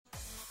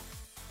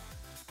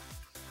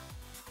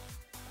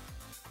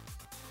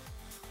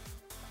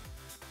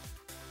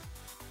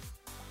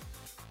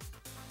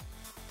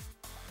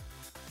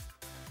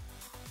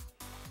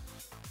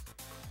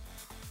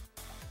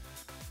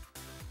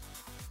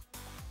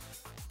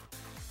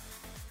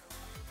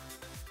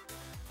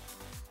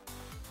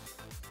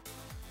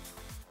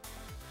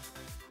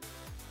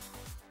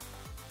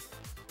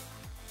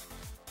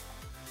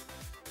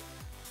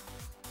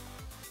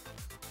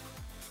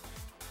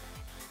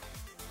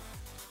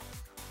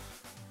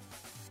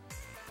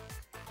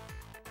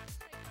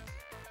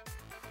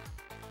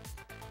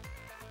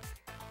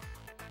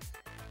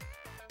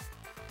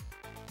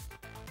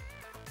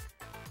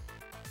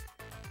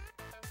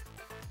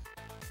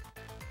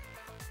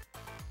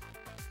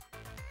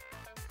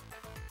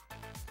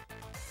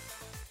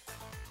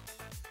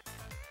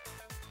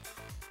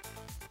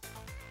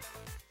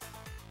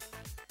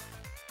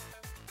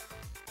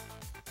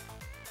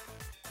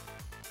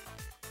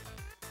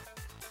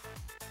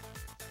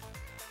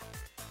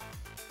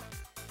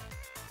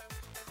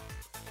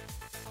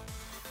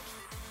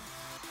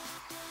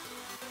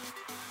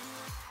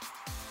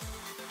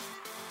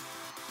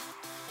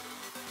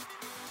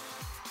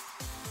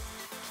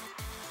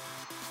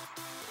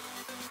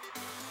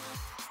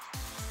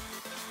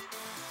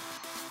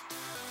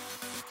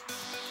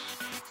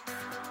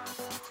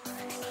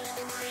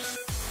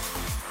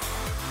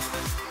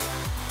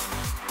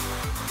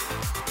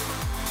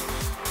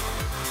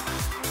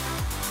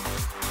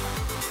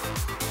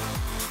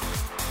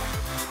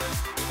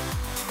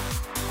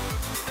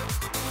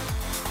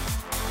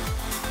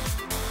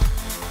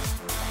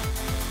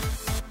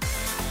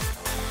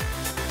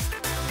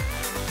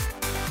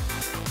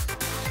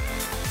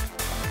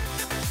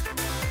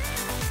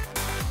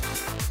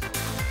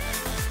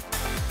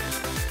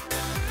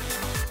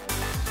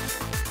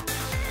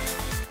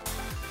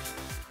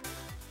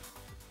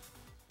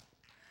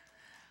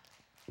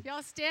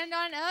house. Stand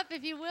on up,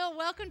 if you will.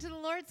 Welcome to the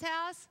Lord's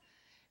house.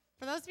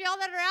 For those of y'all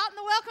that are out in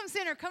the Welcome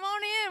Center, come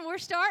on in. We're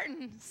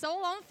starting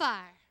Soul on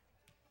Fire.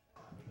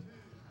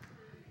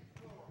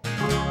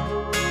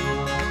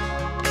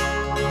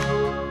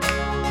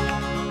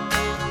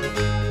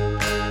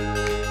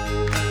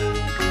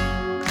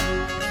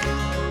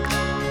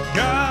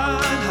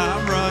 God,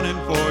 I'm running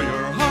for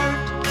your heart.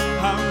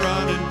 I'm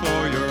running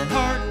for your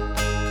heart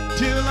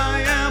till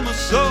I am a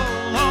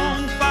soul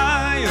on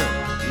fire.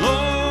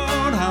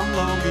 Lord, I'm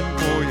longing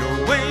for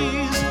your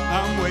ways.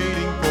 I'm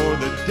waiting for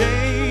the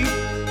day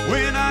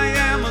when I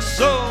am a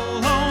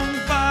soul on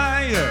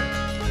fire.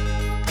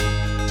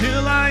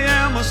 Till I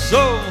am a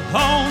soul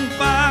on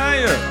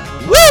fire.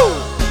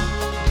 Woo!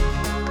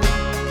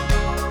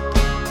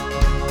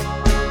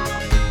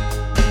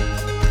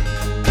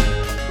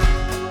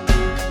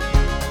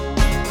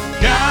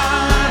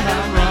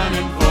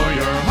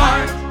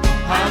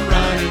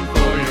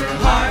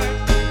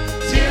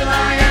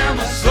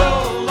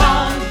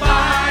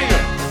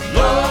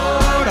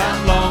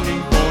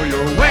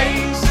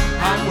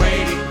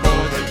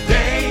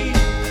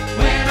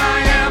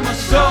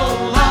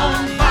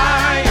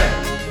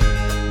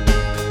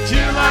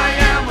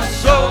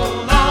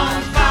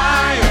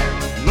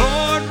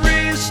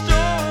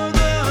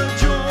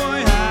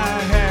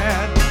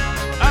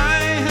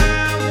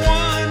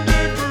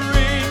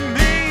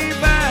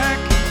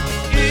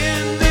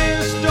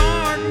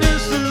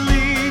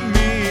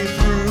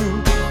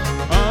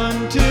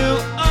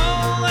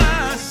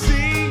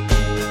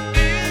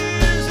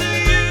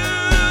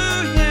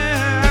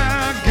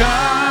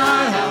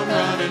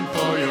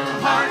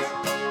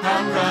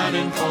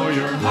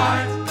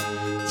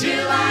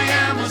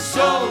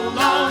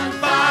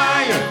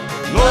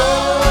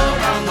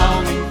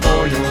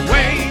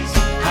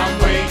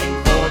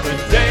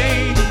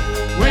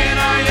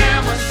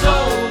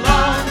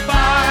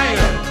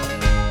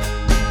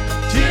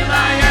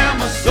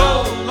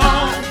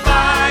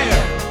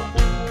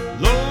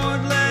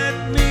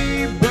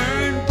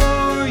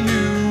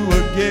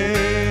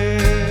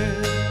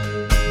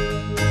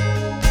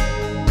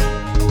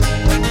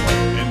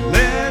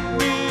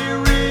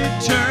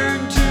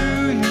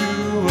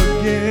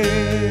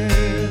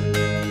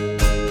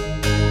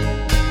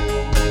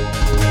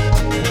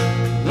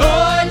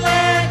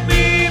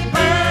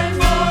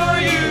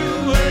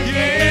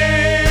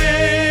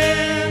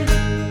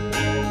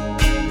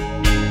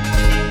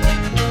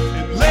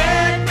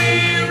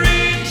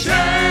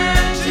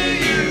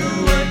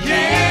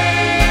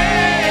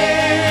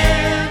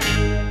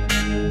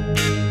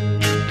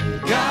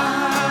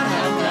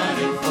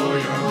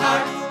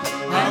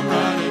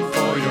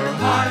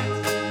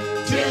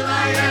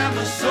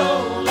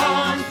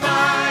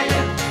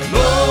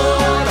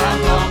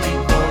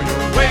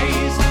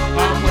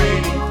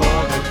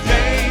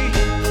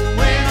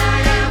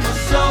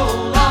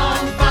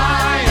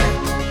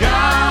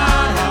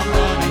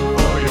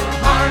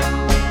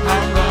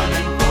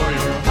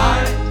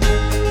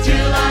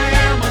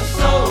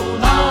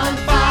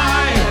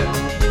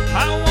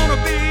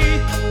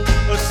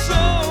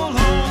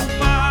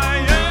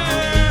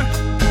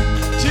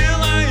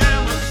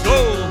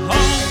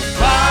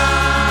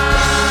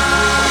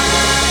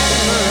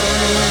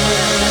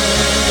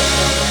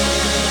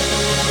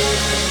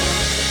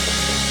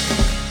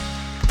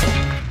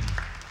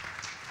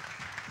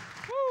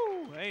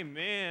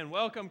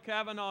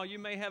 Cavanaugh, you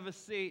may have a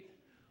seat.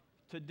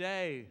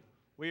 Today,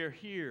 we are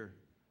here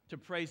to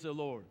praise the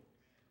Lord.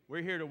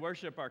 We're here to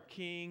worship our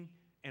King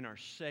and our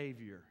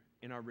Savior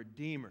and our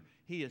Redeemer.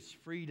 He has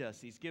freed us.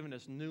 He's given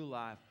us new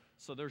life.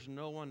 So there's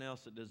no one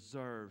else that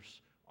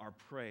deserves our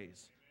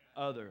praise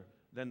other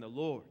than the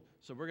Lord.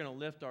 So we're going to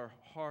lift our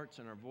hearts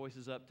and our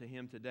voices up to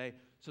Him today.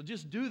 So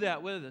just do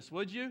that with us,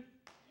 would you?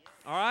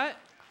 All right?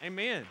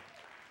 Amen.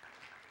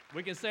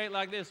 We can say it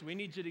like this. We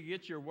need you to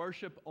get your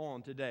worship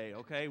on today,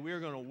 okay? We're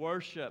going to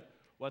worship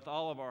with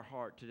all of our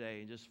heart today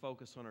and just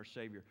focus on our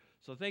Savior.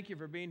 So thank you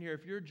for being here.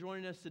 If you're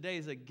joining us today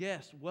as a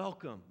guest,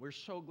 welcome. We're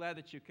so glad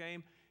that you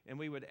came, and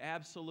we would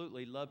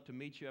absolutely love to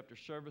meet you after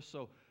service.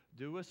 So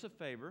do us a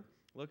favor.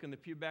 Look in the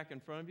pew back in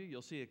front of you.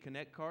 You'll see a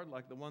Connect card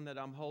like the one that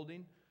I'm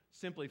holding.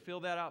 Simply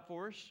fill that out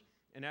for us.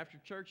 And after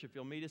church, if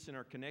you'll meet us in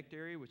our Connect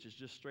area, which is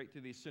just straight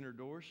through these center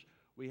doors,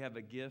 we have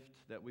a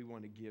gift that we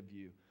want to give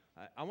you.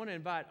 I want to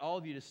invite all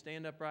of you to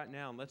stand up right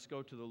now and let's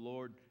go to the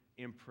Lord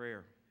in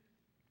prayer.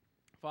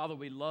 Father,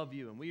 we love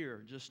you and we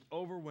are just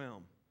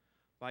overwhelmed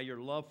by your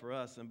love for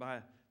us and by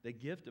the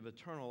gift of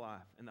eternal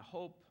life and the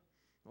hope,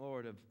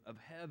 Lord, of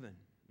heaven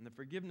and the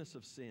forgiveness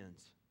of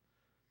sins.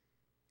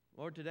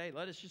 Lord, today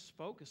let us just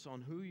focus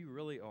on who you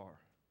really are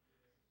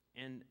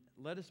and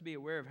let us be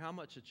aware of how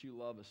much that you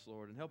love us,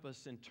 Lord, and help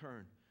us in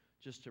turn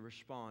just to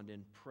respond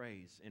in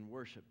praise and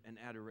worship and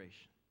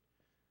adoration.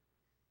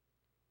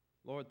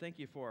 Lord, thank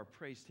you for our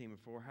praise team and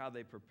for how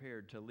they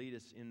prepared to lead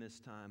us in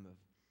this time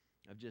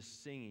of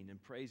just singing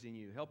and praising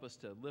you. Help us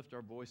to lift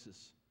our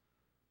voices.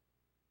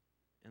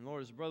 And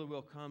Lord, as Brother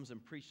Will comes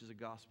and preaches the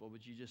gospel,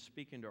 would you just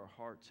speak into our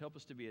hearts? Help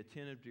us to be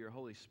attentive to your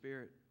Holy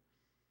Spirit.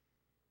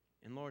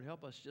 And Lord,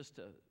 help us just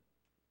to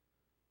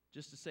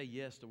just to say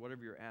yes to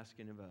whatever you're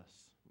asking of us.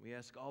 We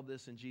ask all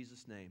this in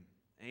Jesus' name.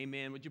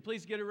 Amen. Would you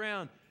please get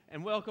around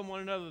and welcome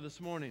one another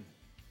this morning?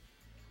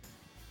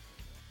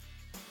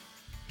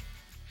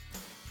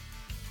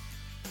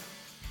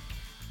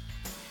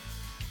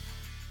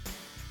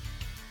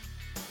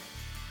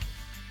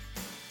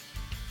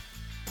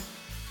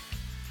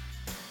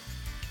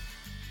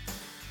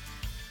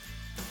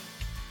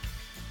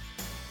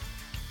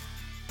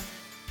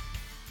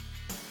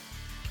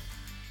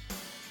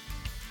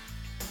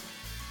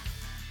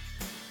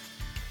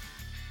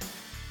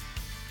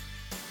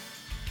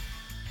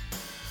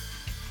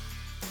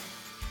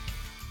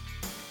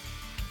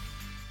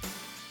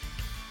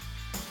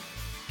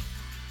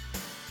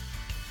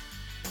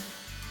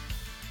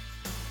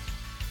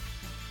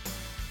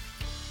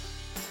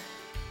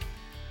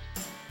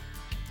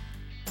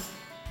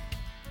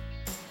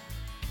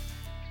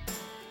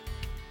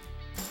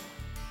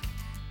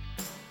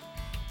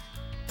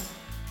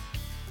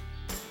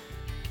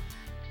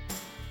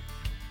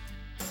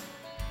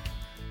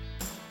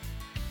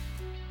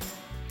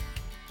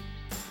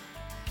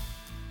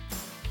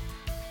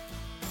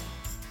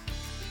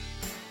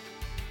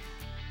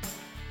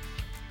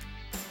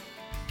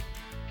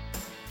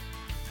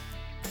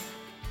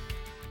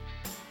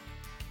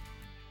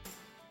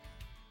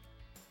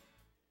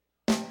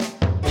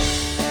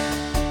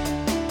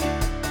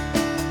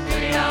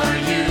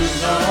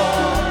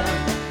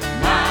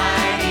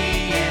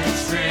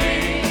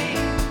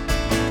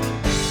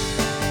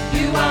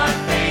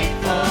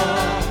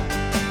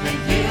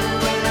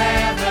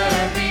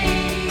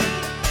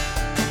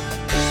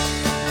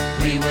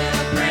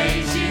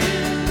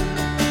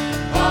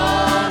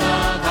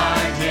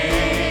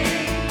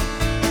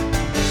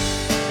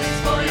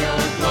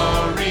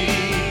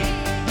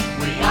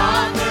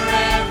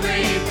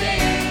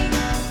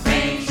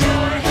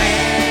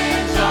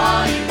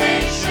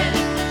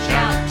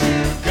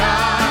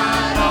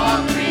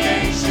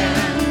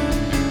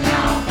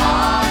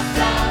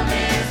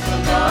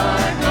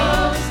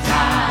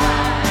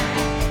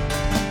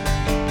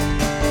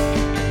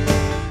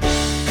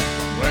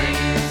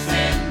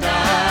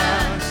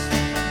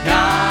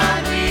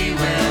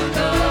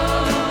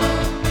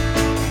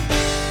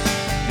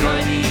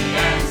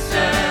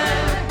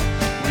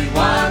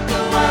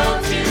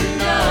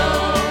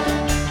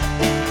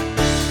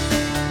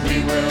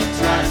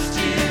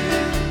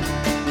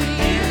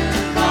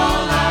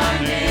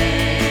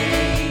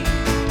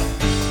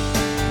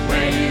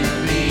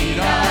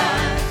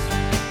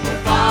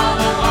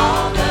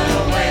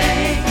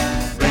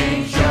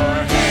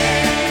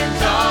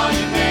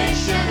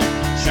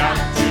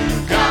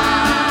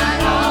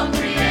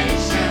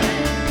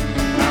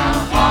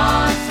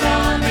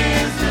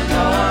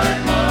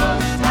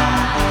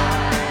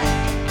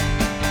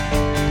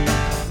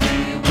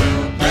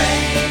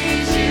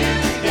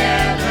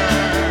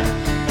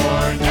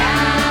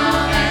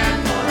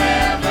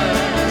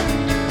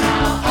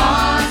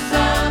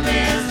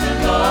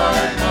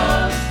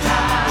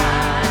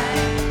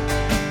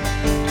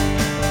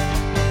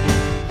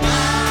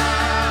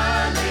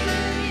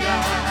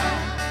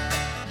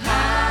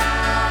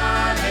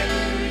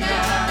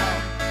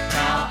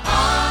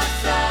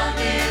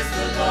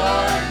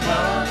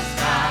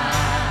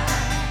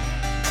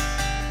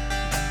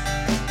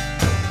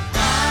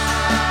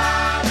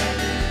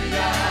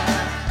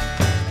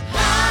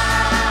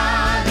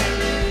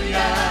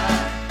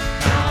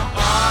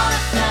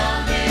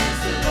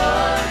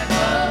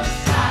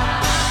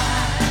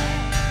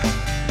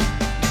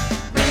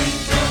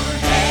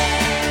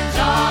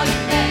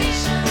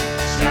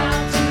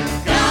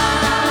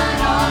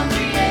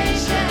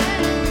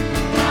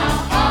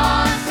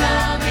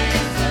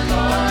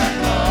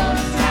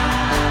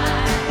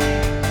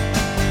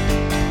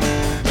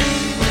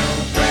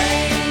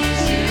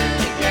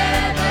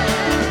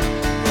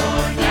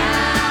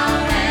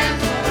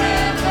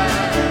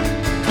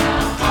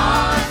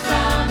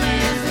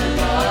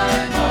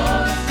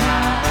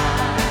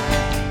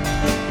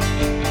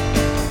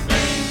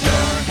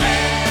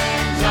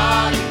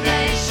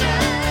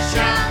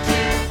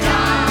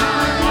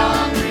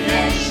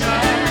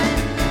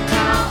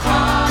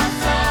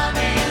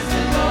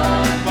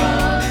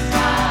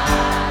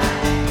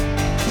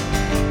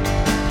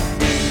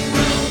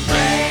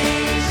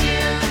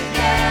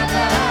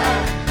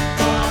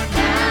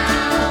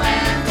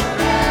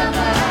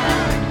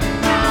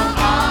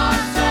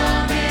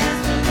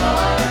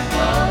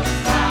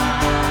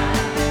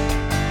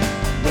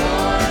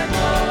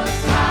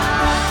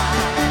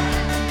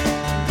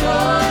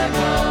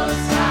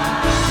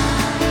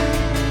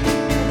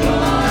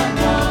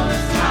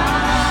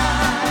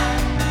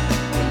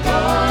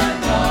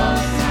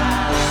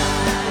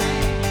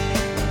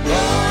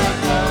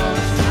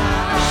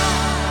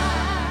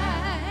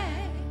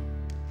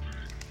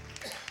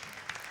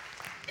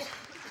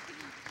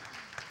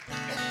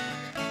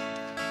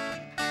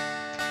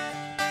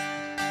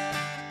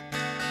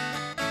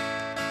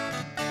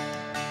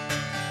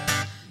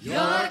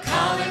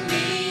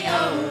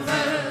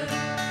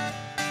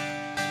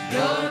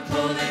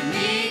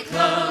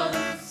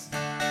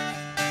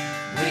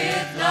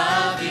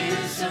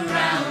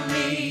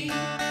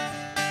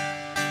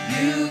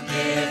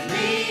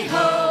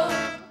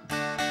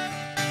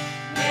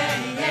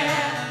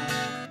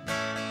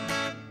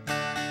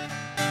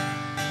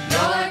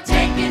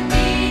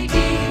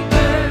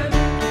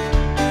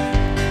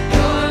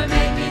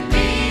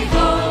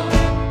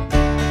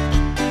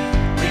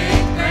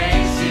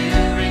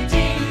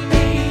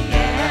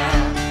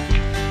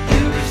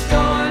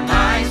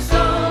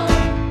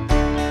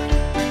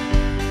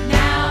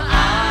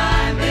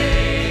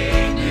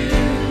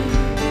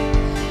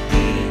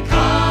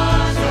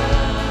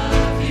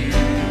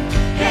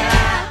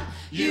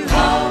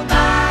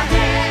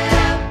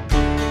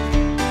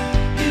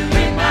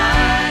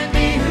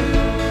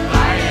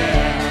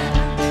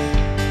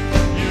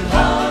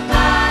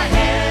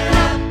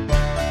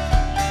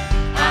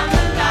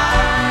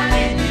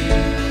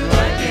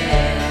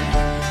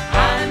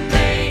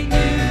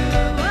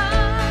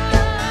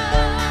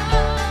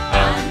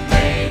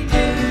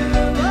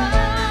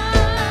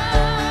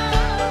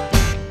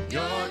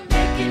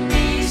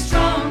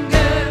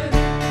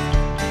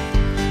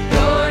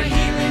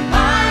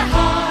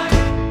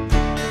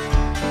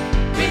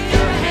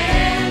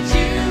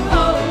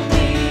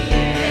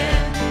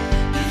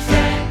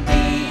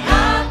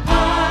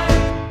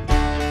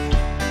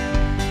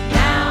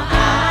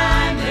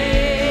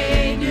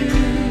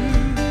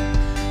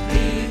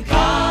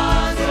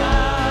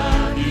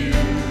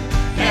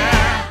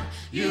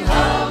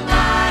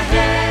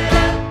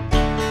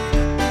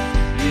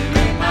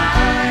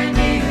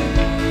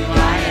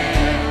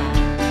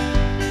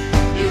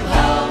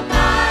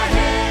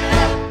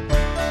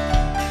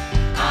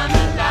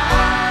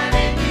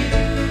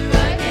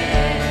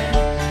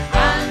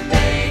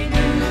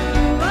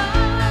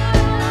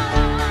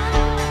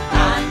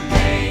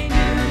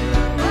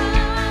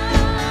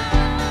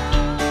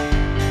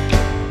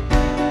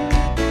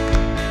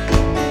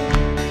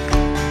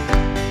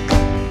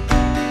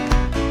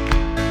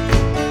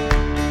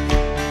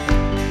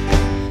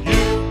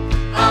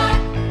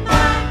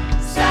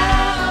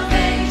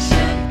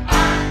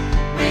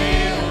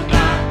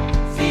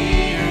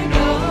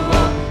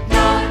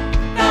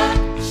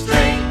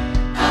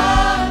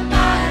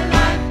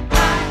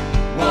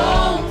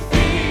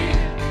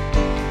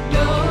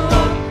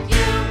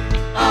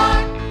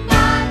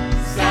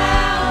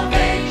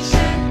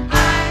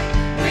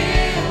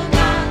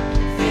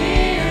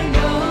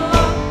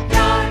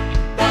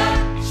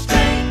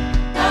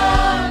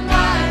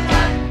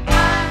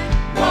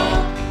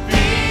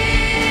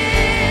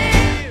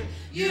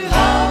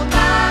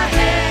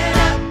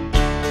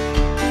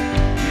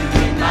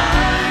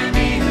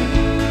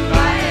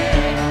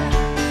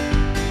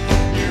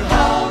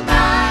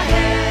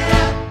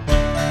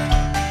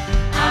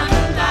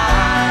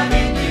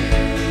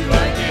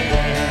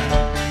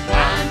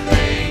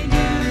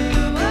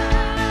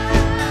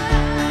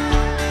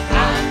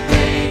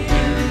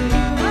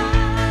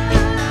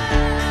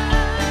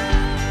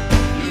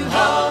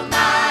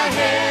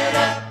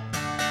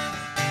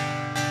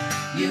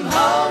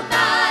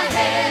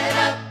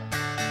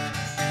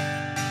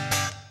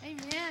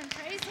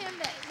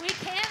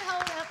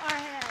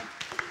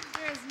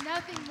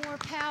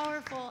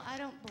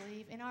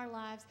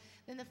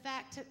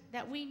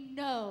 that we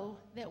know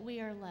that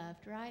we are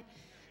loved, right?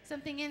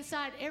 Something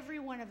inside every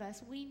one of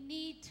us. We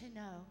need to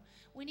know.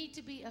 We need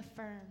to be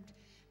affirmed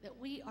that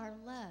we are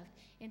loved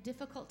in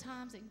difficult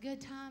times and good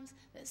times,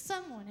 that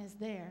someone is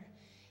there.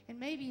 And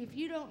maybe if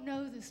you don't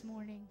know this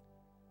morning,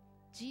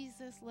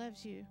 Jesus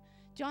loves you.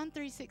 John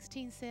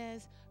 3:16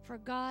 says, "For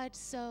God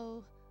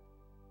so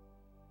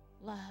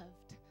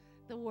loved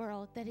the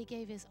world that he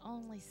gave his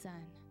only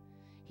son."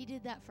 He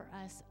did that for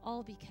us,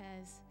 all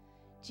because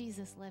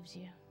Jesus loves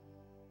you.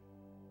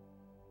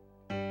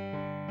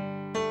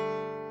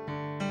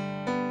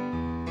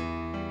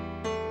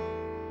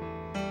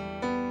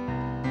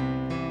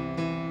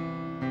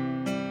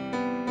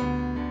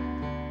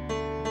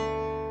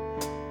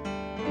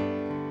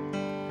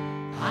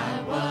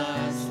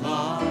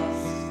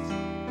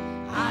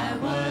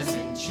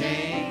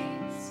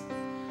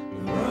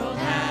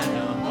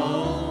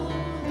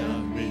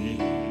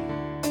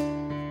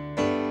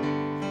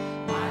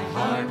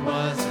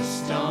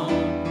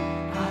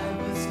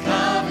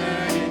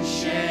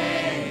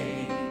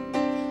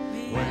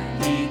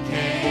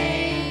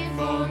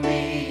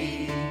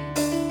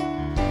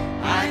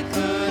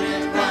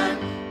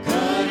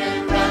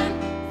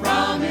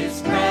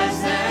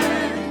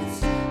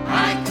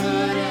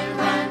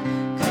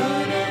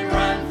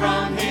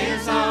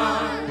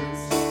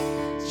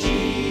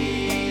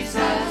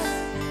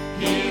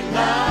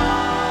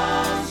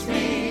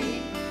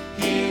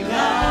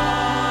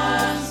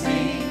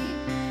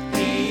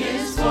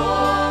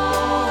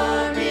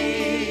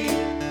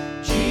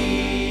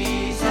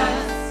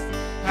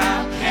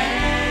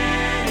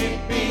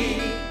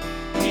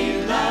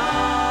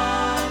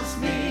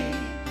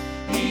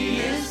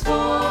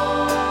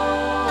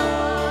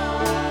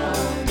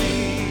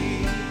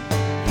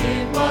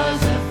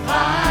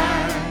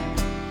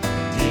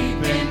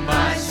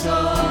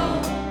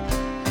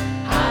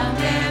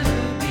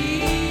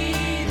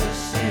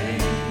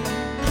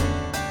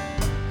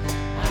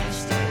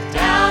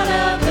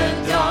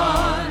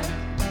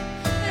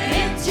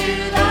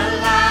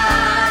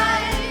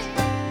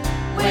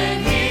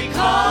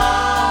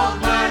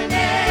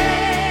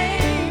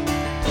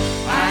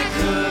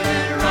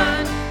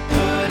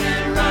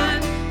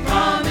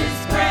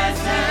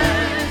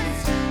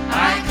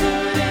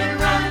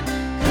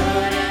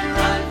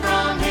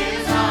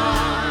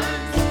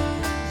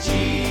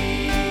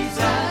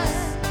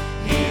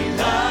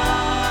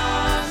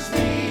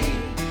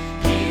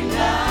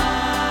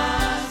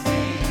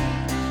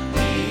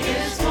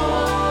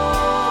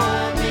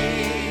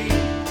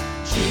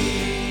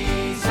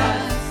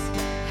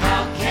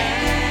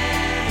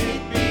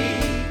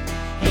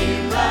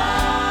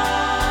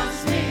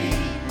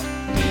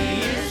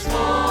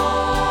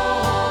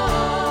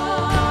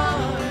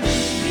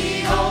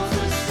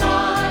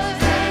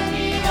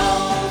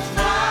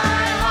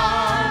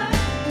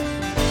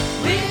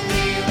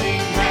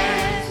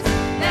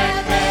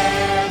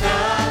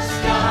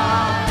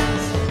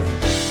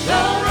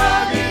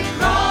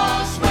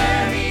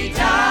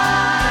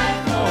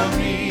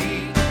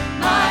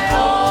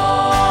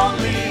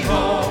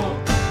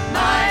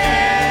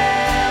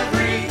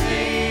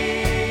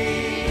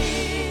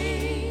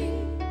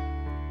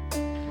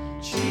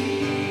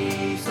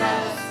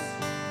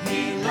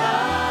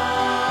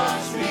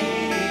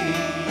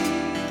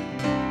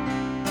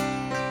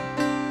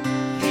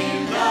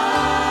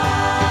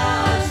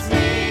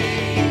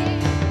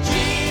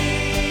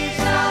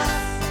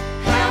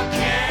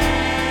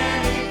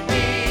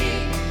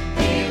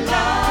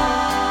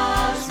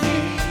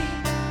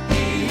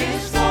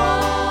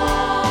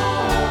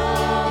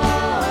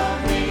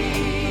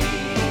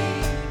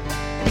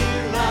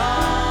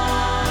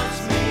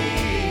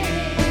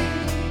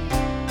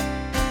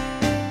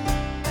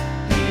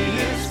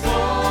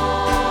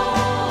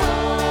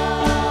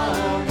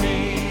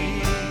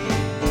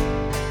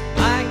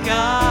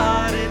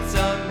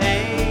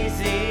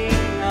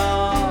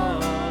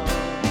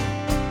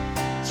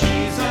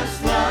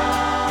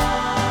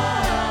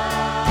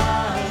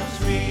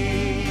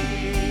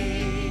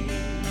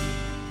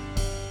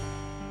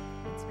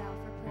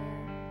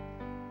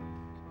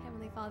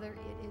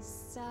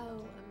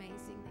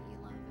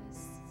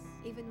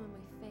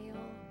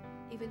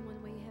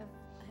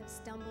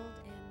 stumbled,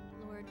 and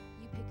Lord,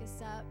 you pick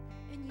us up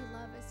and you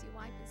love us, you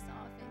wipe us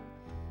off,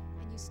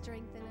 and you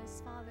strengthen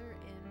us, Father,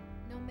 and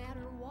no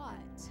matter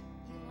what,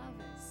 you love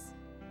us.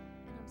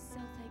 And I'm so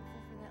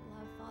thankful for that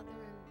love,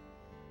 Father,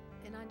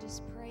 and I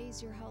just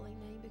praise your holy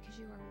name because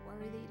you are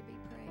worthy to be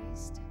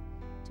praised,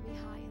 to be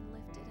high and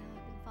lifted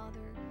up. And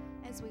Father,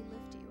 as we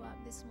lift you up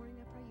this morning,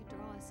 I pray you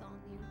draw us all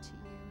near to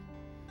you.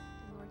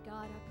 And Lord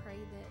God, I pray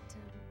that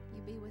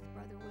you be with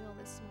Brother Will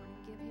this morning.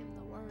 Give him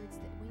the words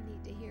that we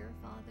need to hear,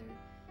 Father.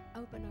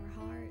 Open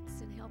our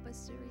hearts and help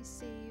us to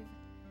receive.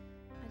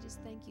 I just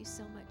thank you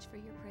so much for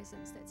your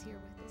presence that's here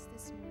with us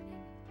this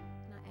morning.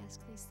 And I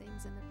ask these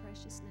things in the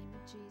precious name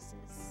of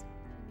Jesus.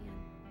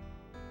 Amen.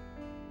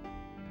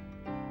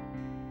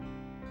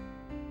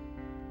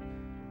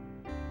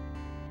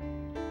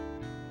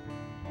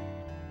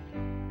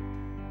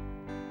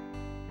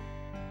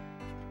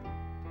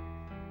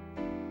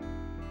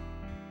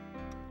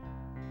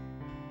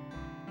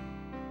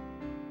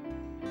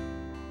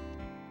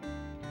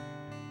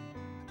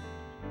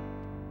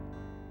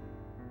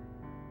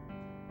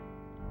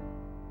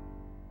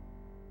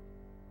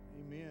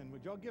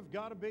 y'all give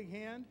God a big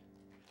hand?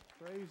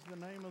 Praise the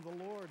name of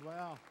the Lord.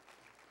 Wow.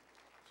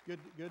 It's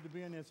good to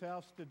be in His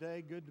house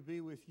today. Good to be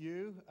with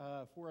you.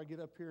 Before I get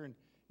up here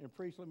and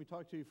preach, let me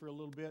talk to you for a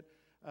little bit.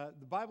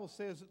 The Bible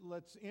says,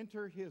 let's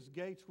enter His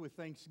gates with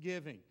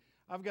thanksgiving.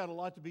 I've got a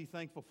lot to be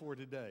thankful for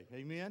today.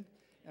 Amen?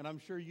 And I'm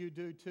sure you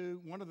do too.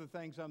 One of the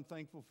things I'm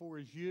thankful for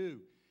is you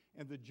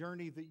and the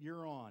journey that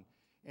you're on.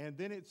 And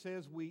then it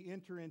says we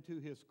enter into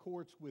His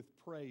courts with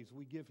praise.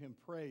 We give Him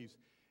praise.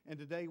 And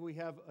today we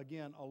have,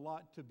 again, a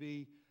lot to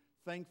be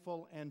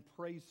thankful and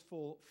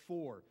praiseful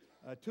for.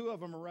 Two of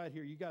them are right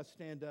here. You guys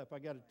stand up. I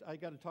got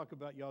to talk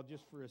about y'all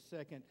just for a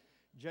second.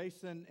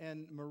 Jason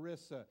and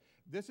Marissa.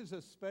 This is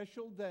a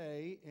special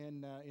day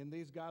in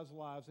these guys'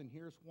 lives, and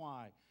here's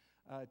why.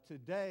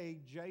 Today,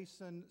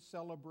 Jason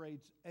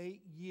celebrates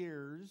 8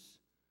 years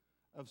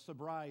of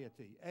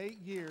sobriety. 8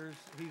 years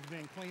he's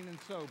been clean and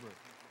sober.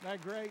 Isn't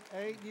that great?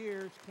 8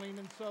 years clean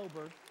and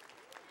sober.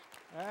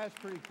 That's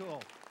pretty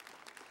cool.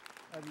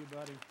 Love you,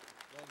 buddy.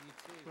 Love you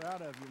too.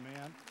 Proud of you,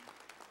 man.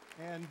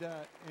 And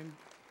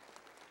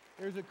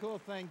here's a cool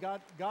thing.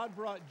 God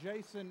brought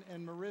Jason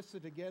and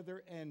Marissa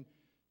together, and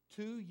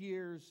 2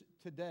 years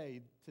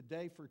today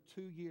for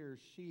 2 years,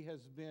 she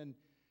has been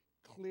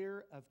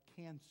clear of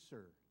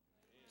cancer.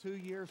 2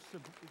 years.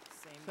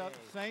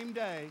 Same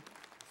day.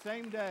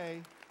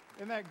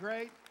 Isn't that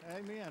great?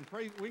 Amen.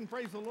 We can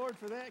praise the Lord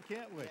for that,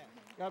 can't we? Yeah.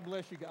 God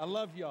bless you. I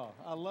love y'all.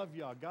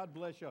 God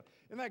bless y'all.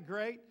 Isn't that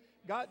great?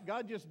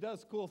 God just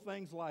does cool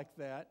things like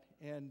that,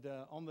 and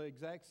on the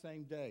exact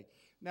same day.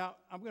 Now,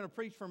 I'm going to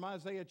preach from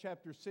Isaiah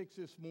chapter 6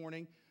 this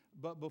morning,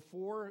 but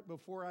before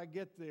I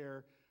get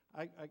there,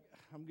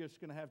 I'm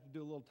just going to have to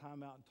do a little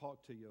time out and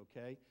talk to you,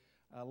 okay?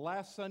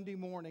 Last Sunday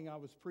morning, I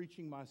was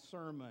preaching my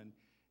sermon,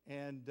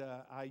 and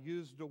I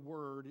used a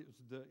word.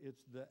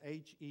 It's the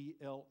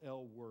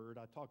H-E-L-L word.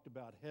 I talked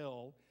about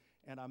hell,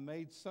 and I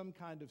made some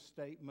kind of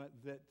statement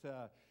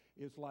that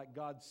it's like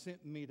God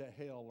sent me to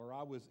hell, or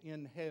I was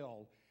in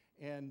hell.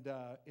 And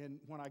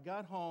when I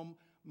got home,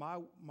 my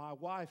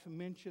wife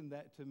mentioned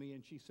that to me,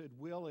 and she said,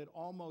 Will, it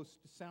almost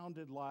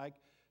sounded like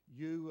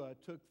you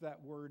took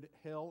that word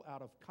hell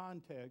out of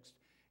context,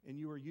 and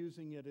you were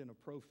using it in a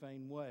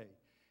profane way.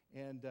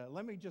 And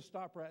let me just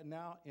stop right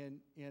now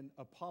and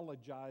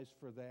apologize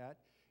for that.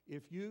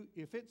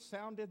 If it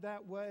sounded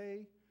that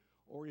way,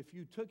 or if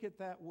you took it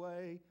that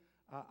way,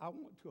 I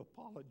want to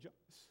apologize,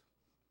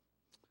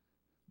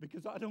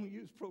 because I don't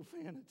use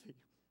profanity.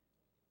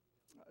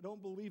 I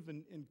don't believe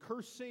in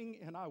cursing,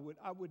 and I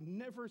would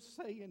never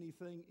say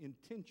anything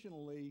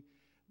intentionally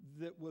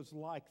that was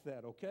like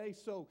that, okay?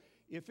 So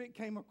if it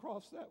came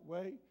across that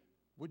way,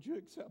 would you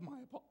accept my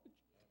apology?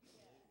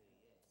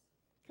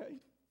 Okay?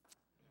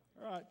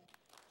 All right.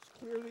 Let's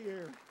clear the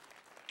air.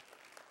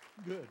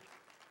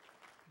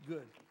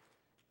 Good.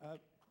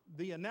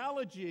 The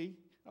analogy,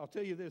 I'll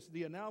tell you this,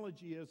 the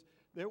analogy is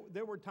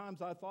there were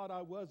times I thought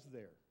I was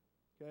there,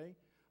 okay?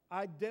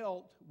 I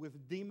dealt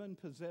with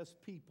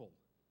demon-possessed people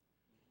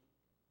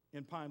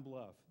in Pine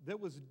Bluff. There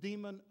was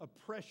demon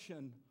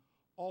oppression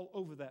all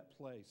over that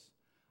place.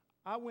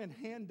 I went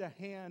hand to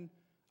hand,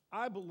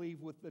 I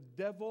believe, with the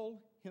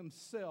devil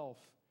himself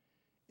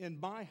in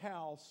my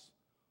house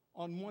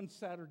on one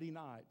Saturday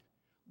night.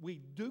 We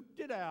duked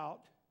it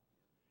out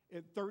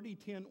at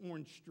 3010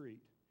 Orange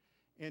Street,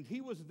 and he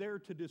was there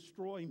to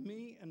destroy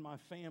me and my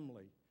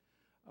family.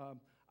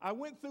 I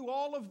went through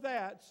all of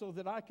that so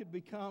that I could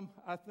become,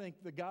 I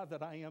think, the guy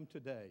that I am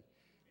today.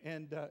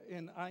 And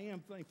I am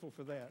thankful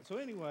for that. So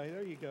anyway,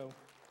 there you go.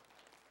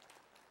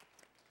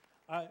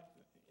 I've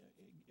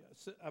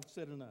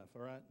said enough,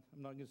 all right?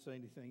 I'm not going to say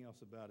anything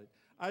else about it.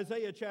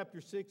 Isaiah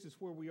chapter 6 is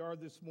where we are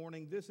this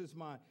morning. This is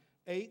my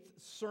 8th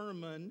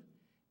sermon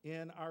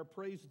in our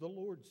Praise the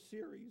Lord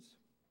series.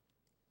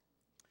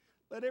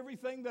 Let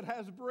everything that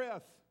has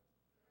breath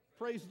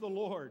praise the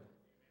Lord.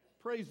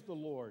 Praise the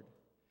Lord.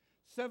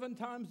 7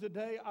 times a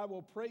day I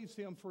will praise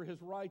Him for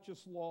His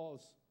righteous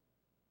laws.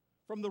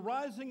 From the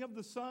rising of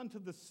the sun to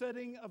the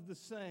setting of the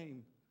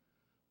same,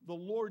 the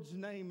Lord's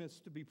name is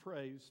to be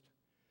praised.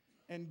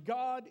 And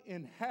God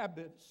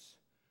inhabits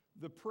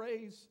the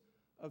praise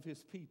of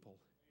His people.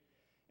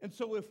 And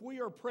so if we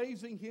are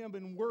praising Him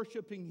and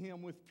worshiping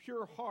Him with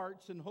pure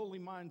hearts and holy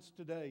minds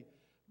today,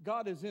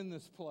 God is in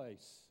this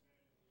place.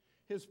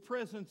 His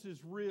presence is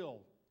real.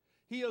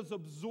 He is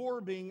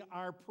absorbing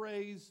our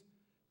praise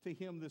to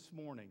Him this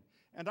morning.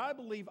 And I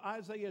believe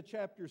Isaiah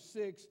chapter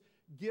 6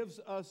 gives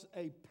us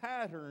a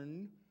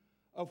pattern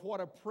of what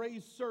a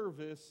praise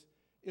service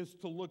is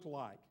to look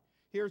like.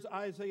 Here's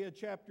Isaiah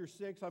chapter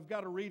 6. I've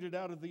got to read it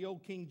out of the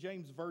old King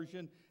James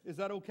Version. Is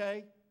that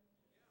okay?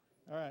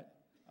 All right.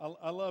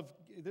 I love,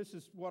 this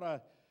is what I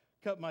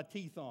cut my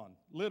teeth on,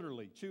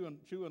 literally,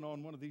 chewing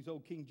on one of these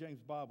old King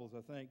James Bibles,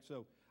 I think.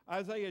 So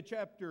Isaiah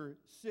chapter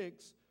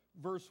 6,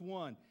 verse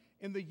 1.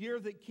 In the year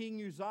that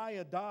King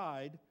Uzziah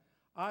died,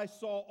 I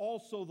saw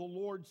also the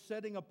Lord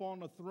sitting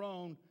upon a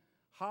throne,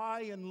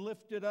 high and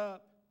lifted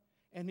up,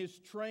 and His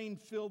train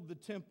filled the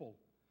temple.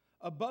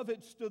 Above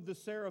it stood the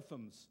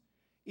seraphims.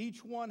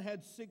 Each one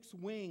had 6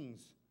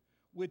 wings.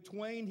 With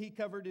twain he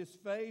covered his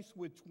face,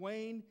 with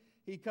twain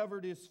he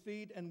covered his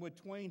feet, and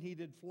with twain he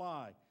did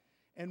fly.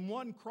 And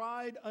one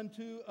cried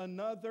unto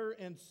another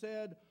and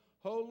said,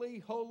 Holy,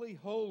 holy,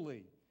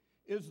 holy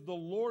is the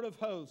Lord of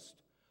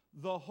hosts.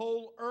 The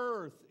whole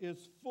earth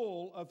is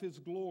full of his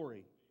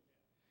glory.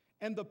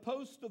 And the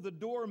post of the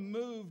door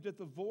moved at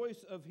the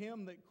voice of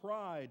him that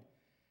cried,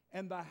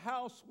 and the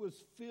house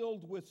was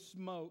filled with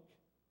smoke.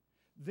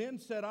 Then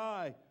said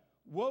I,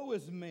 Woe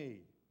is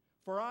me,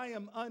 for I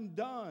am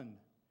undone,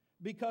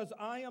 because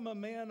I am a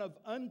man of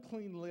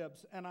unclean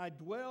lips, and I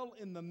dwell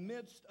in the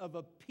midst of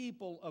a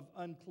people of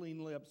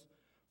unclean lips.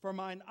 For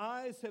mine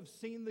eyes have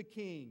seen the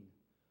King,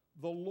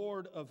 the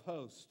Lord of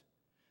hosts.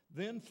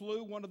 Then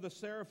flew one of the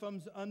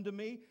seraphims unto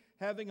me,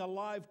 having a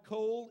live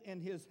coal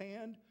in his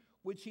hand,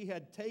 which he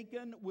had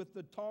taken with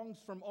the tongs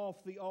from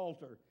off the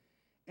altar.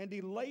 And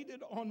he laid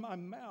it on my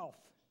mouth.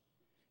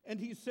 And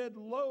he said,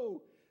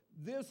 Lo,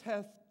 this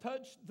hath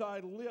touched thy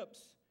lips,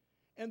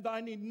 and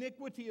thine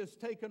iniquity is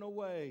taken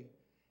away,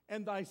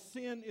 and thy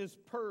sin is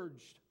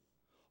purged.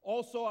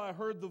 Also I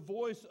heard the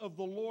voice of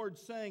the Lord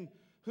saying,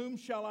 Whom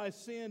shall I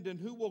send, and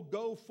who will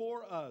go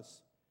for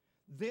us?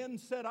 Then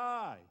said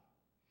I,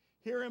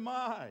 Here am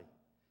I,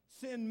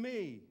 send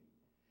me.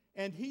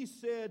 And he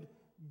said,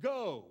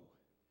 Go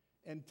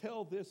and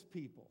tell this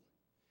people.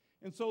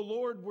 And so,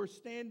 Lord, we're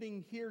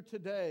standing here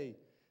today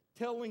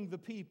telling the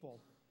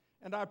people.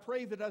 And I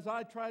pray that as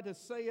I try to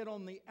say it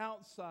on the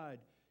outside,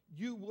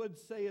 you would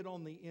say it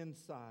on the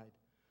inside.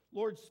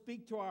 Lord,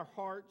 speak to our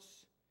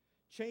hearts,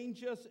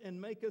 change us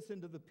and make us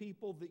into the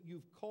people that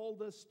you've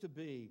called us to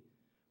be.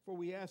 For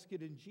we ask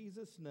it in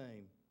Jesus'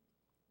 name,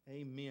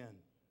 amen.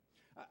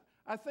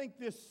 I think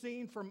this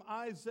scene from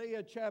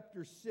Isaiah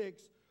chapter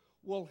 6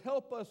 will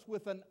help us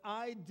with an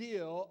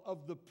idea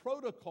of the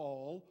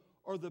protocol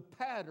or the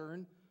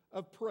pattern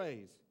of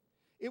praise.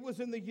 It was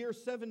in the year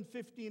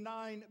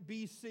 759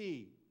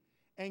 BC,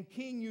 and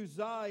King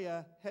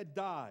Uzziah had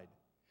died.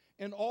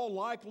 In all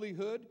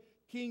likelihood,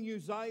 King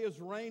Uzziah's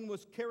reign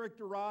was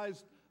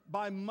characterized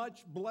by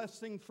much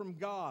blessing from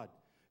God.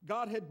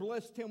 God had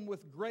blessed him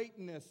with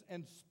greatness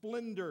and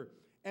splendor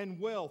and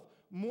wealth,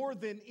 more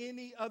than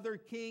any other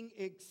king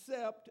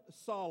except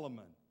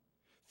Solomon.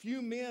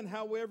 Few men,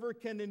 however,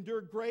 can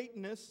endure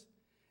greatness,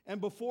 and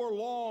before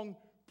long,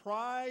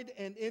 pride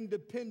and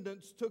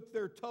independence took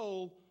their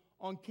toll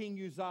on King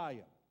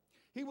Uzziah.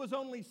 He was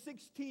only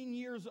 16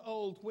 years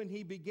old when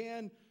he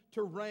began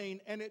to reign,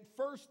 and at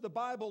first the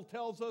Bible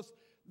tells us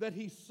that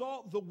he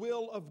sought the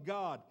will of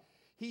God.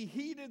 He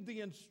heeded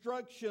the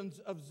instructions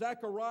of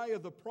Zechariah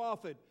the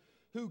prophet,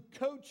 who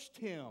coached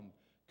him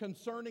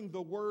concerning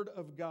the word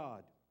of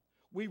God.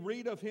 We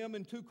read of him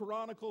in 2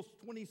 Chronicles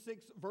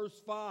 26,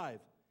 verse 5.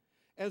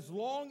 As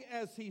long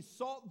as he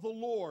sought the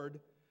Lord,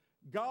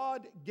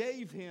 God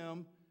gave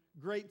him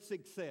great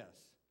success.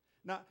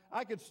 Now,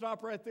 I could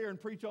stop right there and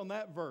preach on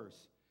that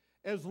verse.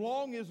 As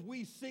long as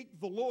we seek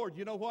the Lord,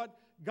 you know what?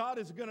 God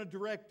is going to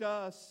direct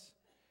us,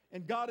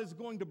 and God is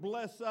going to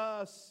bless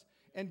us,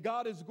 and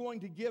God is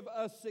going to give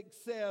us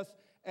success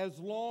as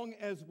long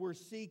as we're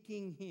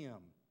seeking him.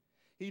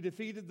 He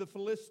defeated the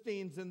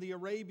Philistines and the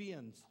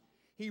Arabians.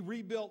 He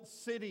rebuilt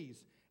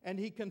cities, and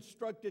he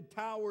constructed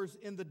towers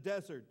in the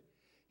desert.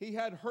 He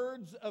had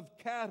herds of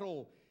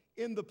cattle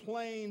in the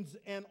plains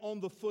and on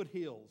the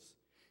foothills.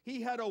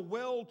 He had a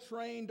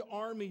well-trained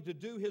army to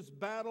do his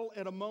battle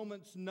at a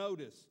moment's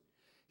notice.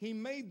 He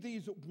made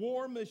these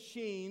war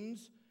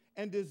machines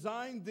and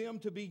designed them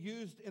to be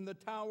used in the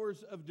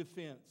towers of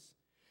defense.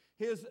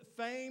 His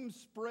fame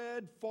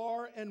spread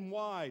far and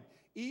wide,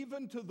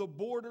 even to the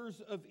borders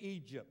of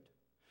Egypt.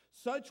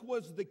 Such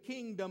was the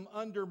kingdom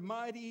under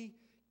mighty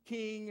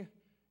King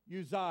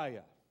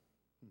Uzziah.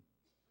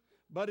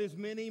 But as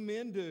many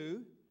men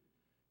do,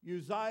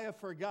 Uzziah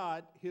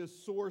forgot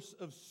his source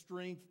of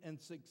strength and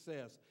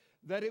success,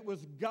 that it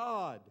was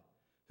God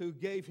who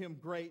gave him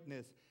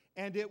greatness,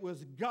 and it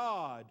was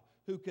God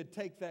who could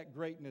take that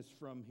greatness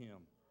from him.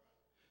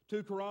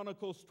 2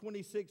 Chronicles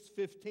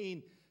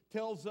 26:15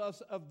 tells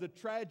us of the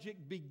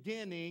tragic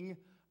beginning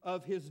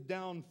of his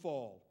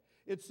downfall.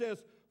 It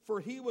says, For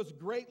he was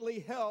greatly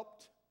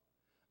helped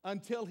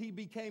until he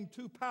became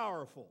too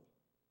powerful.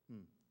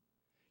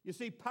 You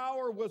see,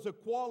 power was a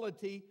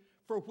quality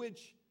for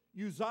which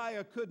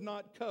Uzziah could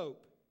not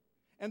cope.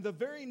 And the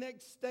very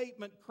next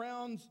statement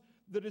crowns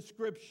the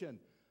description.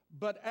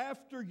 But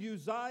after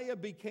Uzziah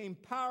became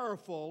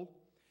powerful,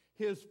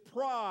 his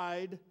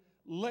pride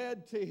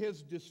led to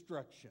his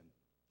destruction.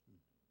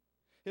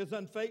 His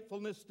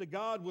unfaithfulness to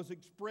God was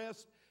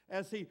expressed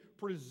as he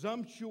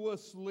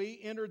presumptuously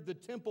entered the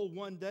temple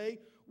one day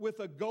with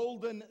a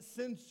golden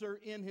censer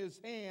in his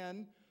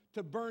hand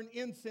to burn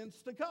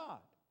incense to God.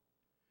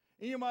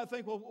 And you might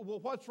think, well,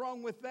 what's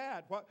wrong with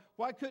that?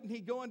 Why couldn't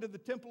he go into the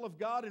temple of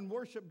God and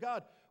worship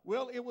God?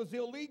 Well, it was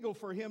illegal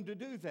for him to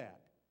do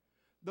that.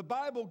 The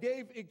Bible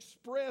gave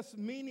express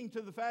meaning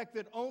to the fact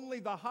that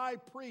only the high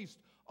priest,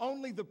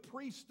 only the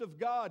priest of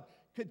God,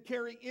 could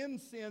carry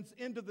incense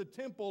into the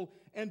temple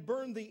and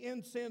burn the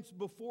incense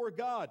before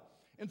God.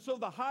 And so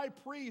the high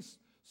priest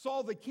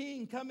saw the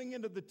king coming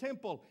into the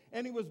temple,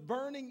 and he was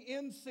burning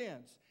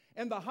incense.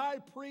 And the high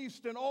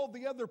priest and all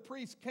the other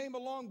priests came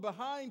along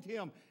behind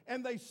him,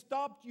 and they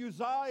stopped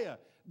Uzziah.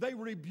 They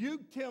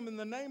rebuked him in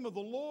the name of the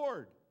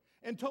Lord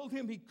and told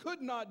him he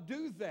could not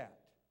do that.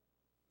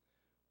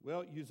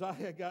 Well,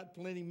 Uzziah got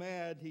plenty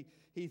mad.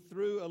 He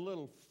threw a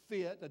little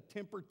fit, a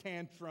temper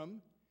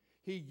tantrum.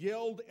 He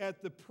yelled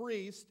at the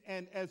priest,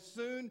 and as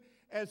soon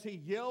as he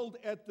yelled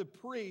at the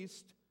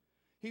priest,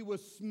 he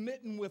was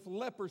smitten with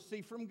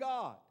leprosy from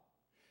God.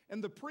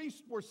 And the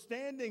priests were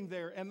standing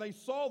there, and they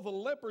saw the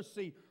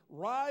leprosy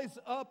rise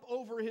up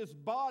over his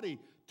body,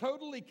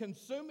 totally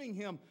consuming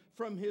him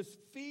from his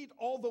feet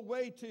all the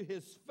way to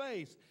his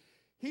face.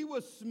 He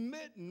was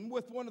smitten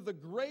with one of the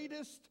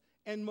greatest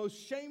and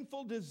most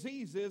shameful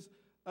diseases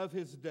of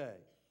his day.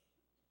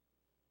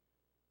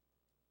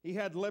 He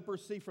had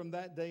leprosy from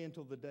that day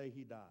until the day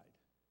he died.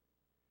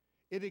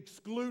 It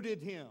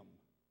excluded him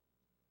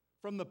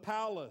from the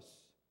palace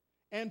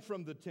and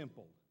from the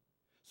temple.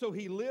 So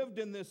he lived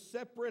in this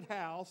separate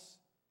house.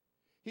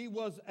 He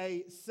was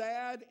a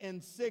sad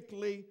and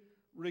sickly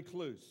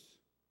recluse.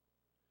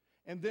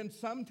 And then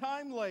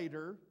sometime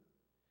later,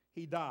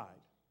 he died.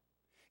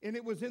 And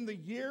it was in the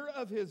year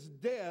of his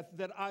death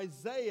that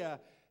Isaiah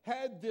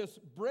had this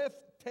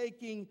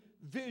breathtaking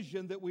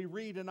vision that we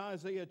read in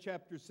Isaiah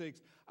chapter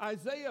 6.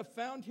 Isaiah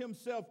found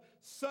himself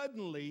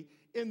suddenly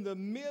in the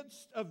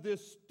midst of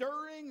this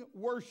stirring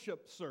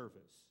worship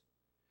service.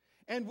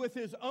 And with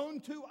his own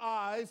two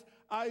eyes,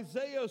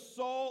 Isaiah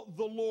saw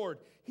the Lord.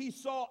 He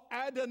saw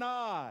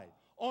Adonai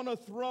on a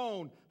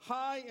throne,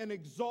 high and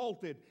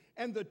exalted,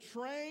 and the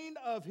train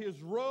of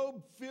his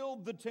robe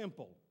filled the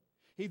temple.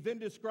 He then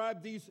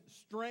described these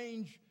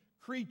strange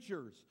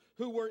creatures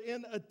who were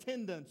in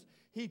attendance.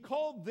 He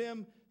called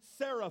them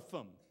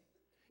seraphim.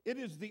 It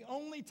is the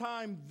only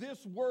time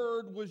this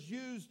word was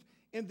used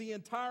in the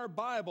entire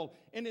Bible,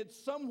 and it's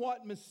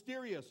somewhat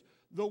mysterious.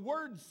 The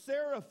word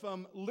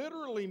seraphim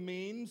literally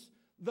means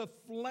the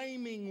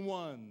flaming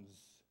ones.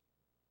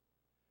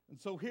 And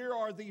so here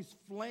are these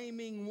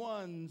flaming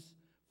ones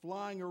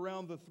flying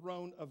around the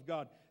throne of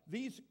God.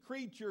 These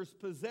creatures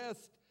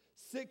possessed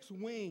 6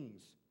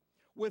 wings.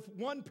 With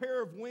one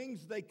pair of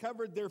wings, they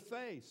covered their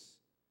face.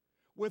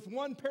 With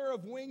one pair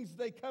of wings,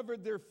 they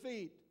covered their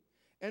feet.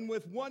 And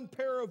with one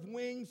pair of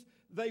wings,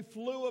 they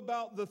flew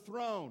about the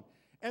throne.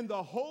 And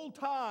the whole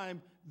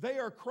time, they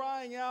are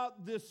crying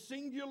out this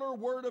singular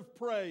word of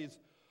praise.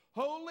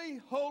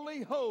 Holy,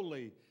 holy,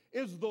 holy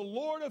is the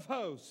Lord of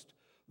hosts.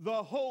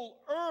 The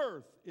whole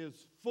earth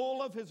is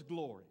full of his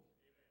glory.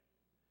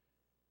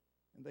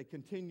 And they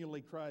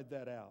continually cried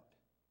that out.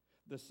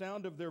 The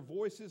sound of their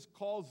voices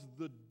caused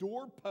the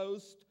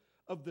doorpost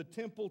of the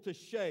temple to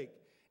shake,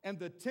 and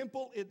the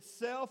temple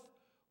itself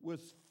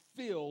was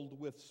filled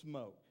with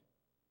smoke.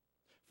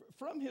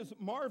 From his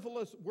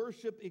marvelous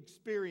worship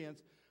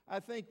experience,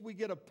 I think we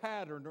get a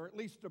pattern, or at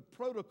least a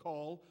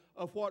protocol,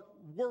 of what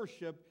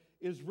worship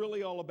is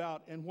really all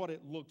about and what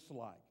it looks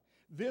like.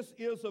 This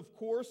is, of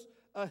course,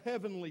 a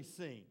heavenly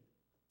scene.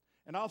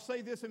 And I'll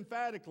say this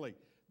emphatically.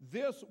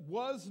 This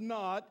was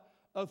not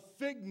a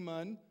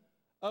figment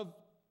of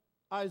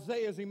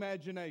Isaiah's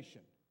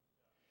imagination.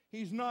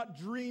 He's not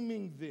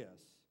dreaming this.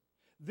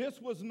 This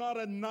was not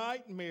a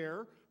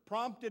nightmare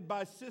prompted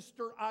by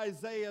Sister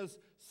Isaiah's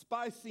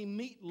spicy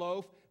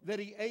meatloaf that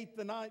he ate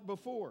the night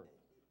before.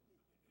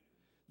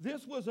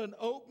 This was an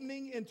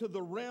opening into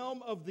the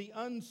realm of the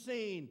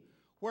unseen,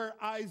 where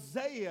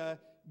Isaiah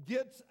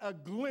gets a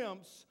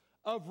glimpse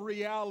of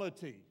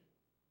reality.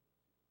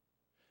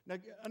 Now,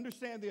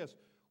 understand this.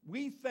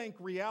 We think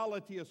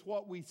reality is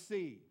what we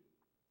see.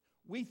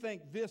 We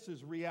think this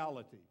is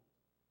reality.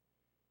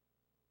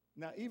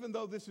 Now, even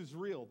though this is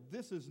real,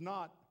 this is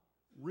not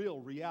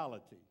real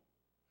reality.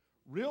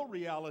 Real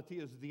reality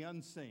is the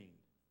unseen.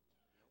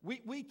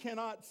 We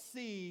cannot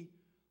see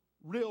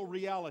real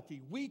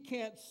reality. We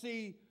can't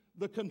see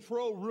the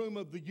control room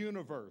of the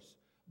universe,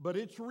 but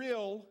it's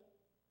real,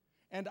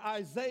 and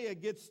Isaiah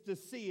gets to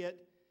see it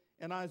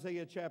in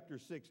Isaiah chapter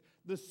 6.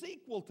 The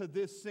sequel to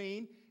this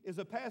scene is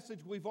a passage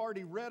we've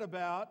already read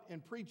about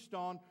and preached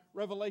on,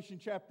 Revelation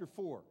chapter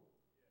 4.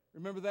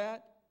 Remember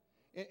that?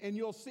 And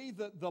you'll see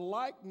the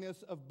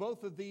likeness of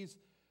both of these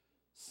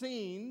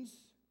scenes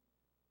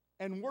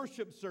and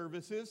worship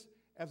services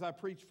as I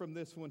preach from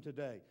this one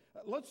today.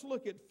 Let's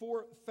look at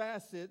 4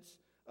 facets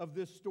of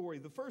this story.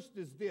 The first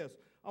is this.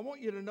 I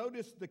want you to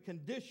notice the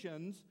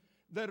conditions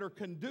that are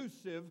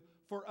conducive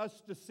for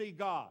us to see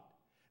God.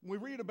 And we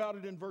read about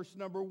it in verse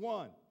number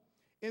 1.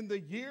 In the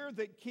year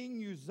that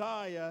King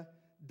Uzziah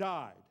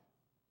died.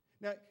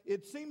 Now,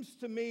 it seems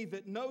to me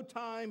that no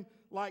time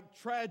like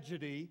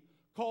tragedy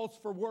calls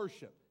for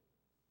worship.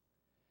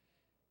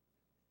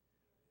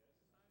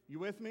 You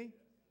with me?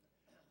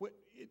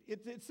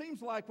 It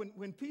seems like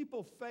when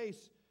people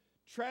face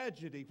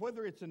tragedy,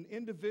 whether it's an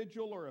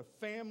individual or a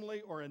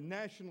family or a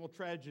national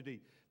tragedy,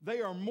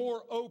 they are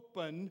more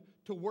open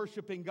to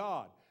worshiping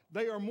God.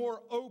 They are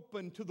more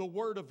open to the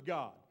Word of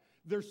God.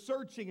 They're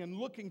searching and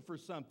looking for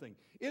something.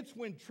 It's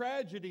when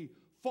tragedy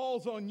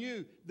falls on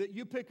you that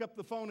you pick up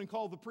the phone and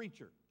call the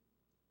preacher,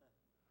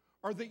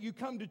 or that you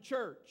come to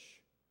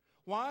church.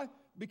 Why?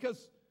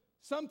 Because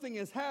something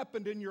has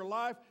happened in your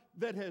life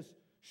that has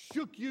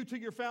shook you to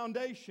your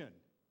foundation,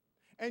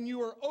 and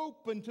you are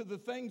open to the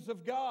things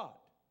of God.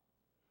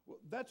 Well,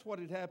 that's what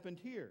had happened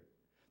here.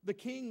 The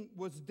king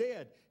was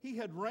dead. He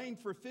had reigned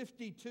for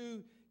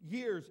 52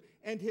 years,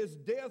 and his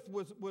death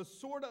was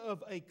sort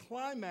of a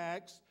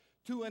climax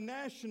to a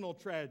national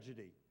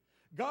tragedy.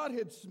 God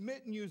had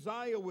smitten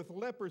Uzziah with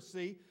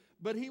leprosy,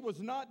 but he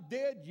was not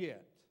dead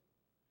yet.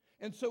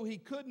 And so he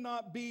could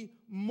not be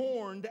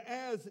mourned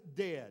as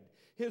dead.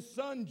 His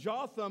son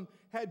Jotham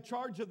had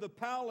charge of the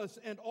palace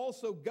and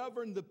also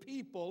governed the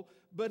people,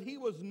 but he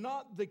was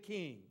not the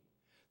king.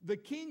 The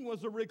king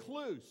was a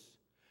recluse.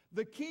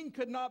 The king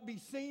could not be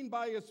seen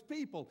by his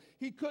people.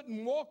 He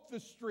couldn't walk the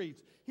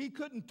streets. He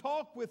couldn't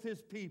talk with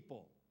his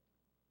people.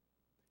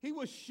 He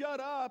was shut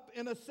up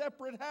in a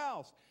separate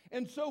house.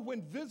 And so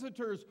when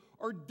visitors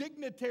or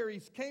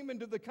dignitaries came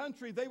into the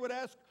country, they would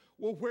ask,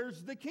 well,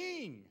 where's the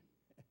king?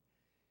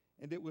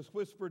 And it was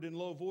whispered in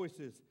low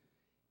voices,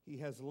 he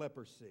has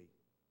leprosy.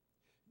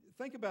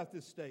 Think about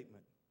this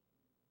statement.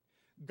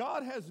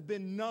 God has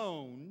been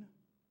known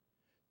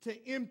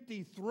to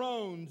empty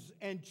thrones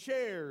and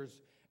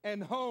chairs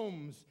and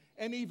homes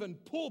and even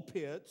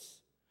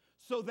pulpits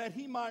so that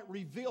he might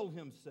reveal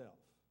himself.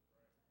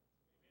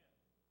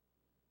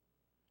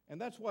 And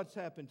that's what's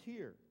happened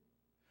here.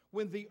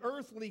 When the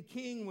earthly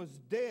king was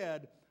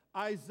dead,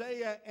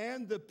 Isaiah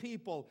and the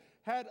people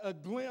had a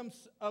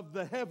glimpse of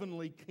the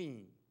heavenly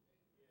king.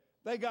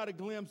 They got a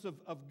glimpse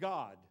of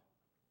God.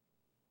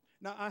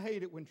 Now, I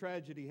hate it when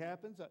tragedy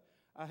happens.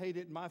 I hate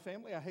it in my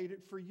family. I hate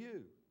it for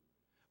you.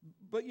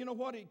 But you know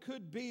what? It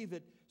could be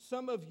that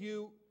some of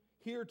you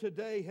here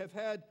today have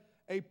had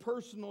a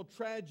personal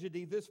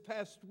tragedy this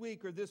past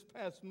week or this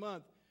past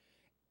month,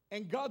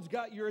 and God's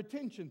got your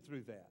attention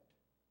through that.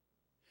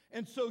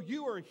 And so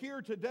you are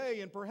here today,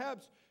 and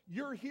perhaps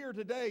you're here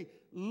today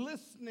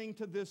listening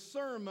to this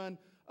sermon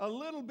a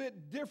little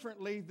bit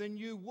differently than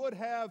you would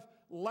have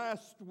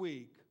last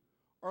week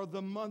or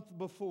the month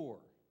before.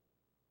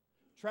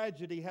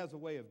 Tragedy has a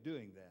way of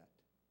doing that.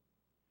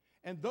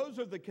 And those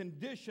are the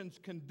conditions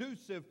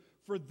conducive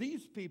for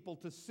these people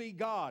to see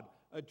God.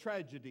 A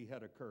tragedy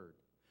had occurred.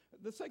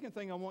 The second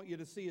thing I want you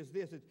to see is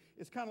this.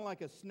 It's kind of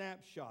like a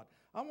snapshot.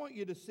 I want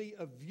you to see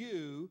a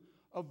view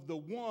of the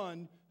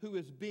one who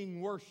is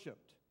being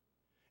worshiped.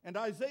 And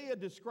Isaiah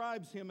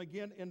describes him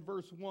again in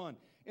verse 1.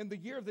 In the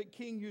year that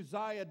King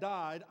Uzziah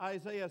died,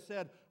 Isaiah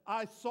said,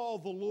 I saw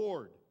the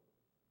Lord.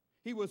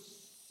 He was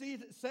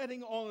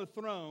sitting on a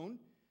throne,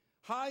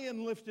 high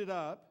and lifted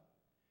up,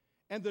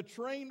 and the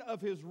train of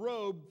his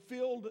robe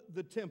filled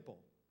the temple.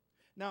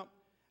 Now,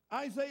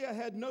 Isaiah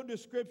had no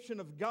description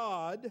of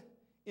God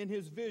in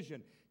his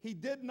vision. He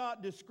did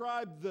not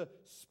describe the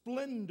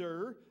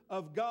splendor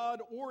of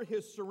God or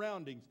his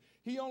surroundings.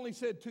 He only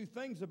said two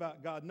things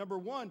about God. Number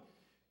one,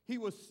 he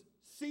was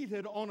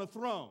seated on a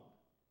throne.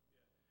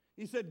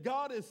 He said,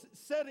 God is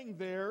sitting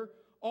there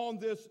on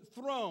this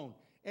throne,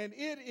 and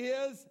it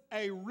is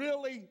a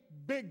really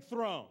big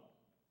throne.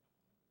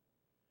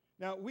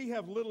 Now, we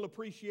have little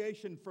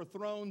appreciation for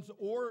thrones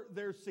or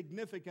their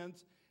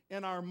significance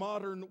in our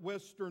modern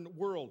Western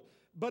world.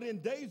 But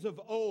in days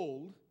of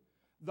old,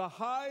 the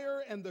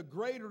higher and the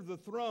greater the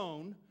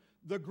throne,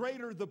 the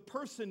greater the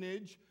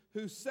personage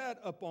who sat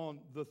upon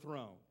the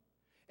throne.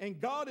 And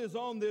God is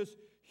on this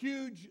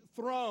huge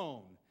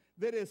throne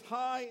that is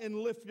high and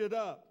lifted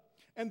up.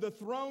 And the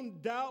throne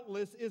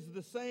doubtless is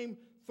the same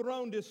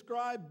throne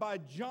described by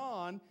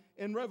John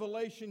in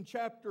Revelation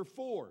chapter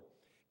 4.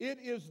 It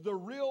is the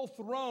real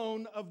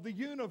throne of the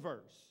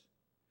universe.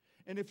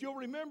 And if you'll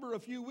remember a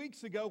few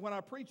weeks ago when I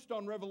preached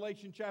on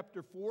Revelation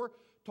chapter 4,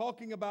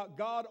 talking about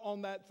God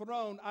on that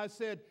throne, I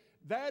said,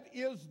 that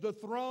is the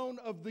throne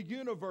of the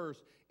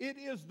universe. It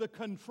is the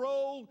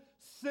control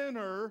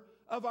center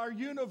of our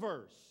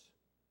universe.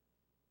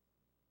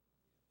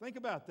 Think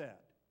about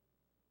that.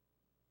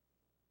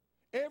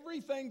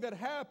 Everything that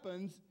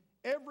happens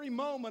every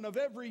moment of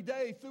every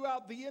day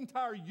throughout the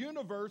entire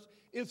universe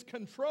is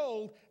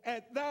controlled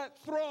at that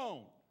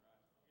throne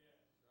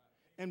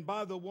and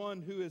by the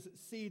one who is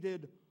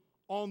seated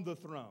on the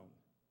throne.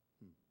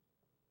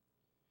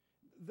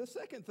 The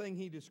second thing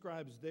he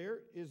describes there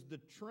is the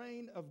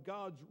train of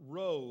God's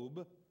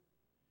robe,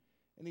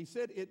 and he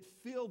said it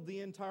filled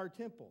the entire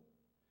temple.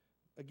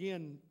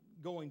 Again,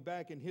 going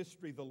back in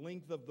history, the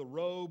length of the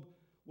robe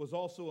was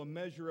also a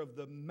measure of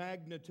the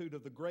magnitude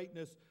of the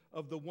greatness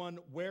of the one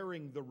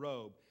wearing the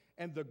robe.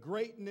 And the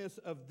greatness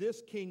of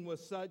this king was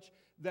such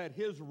that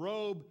his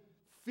robe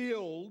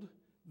filled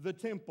the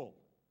temple.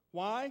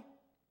 Why?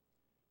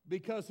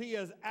 Because he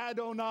is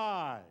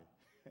Adonai.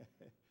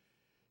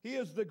 He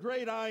is the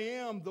great I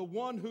am, the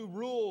one who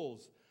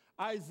rules.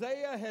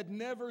 Isaiah had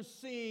never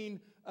seen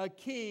a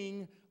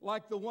king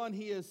like the one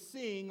he is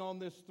seeing on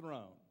this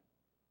throne.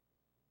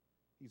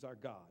 He's our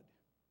God.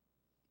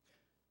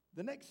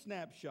 The next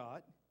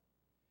snapshot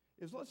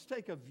is let's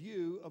take a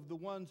view of the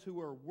ones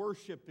who are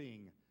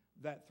worshiping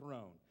that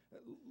throne.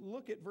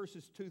 Look at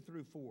verses 2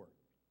 through 4.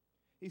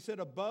 He said,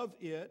 above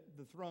it,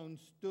 the throne,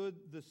 stood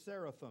the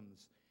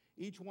seraphims.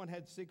 Each one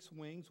had 6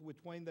 wings.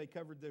 With twain they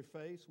covered their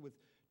face. With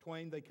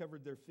twain they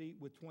covered their feet.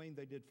 With twain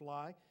they did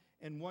fly.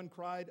 And one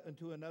cried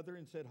unto another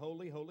and said,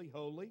 Holy, holy,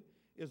 holy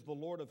is the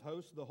Lord of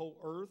hosts. The whole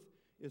earth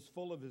is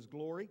full of his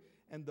glory.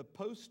 And the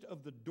post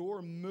of the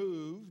door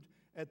moved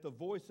at the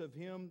voice of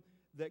him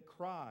that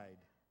cried.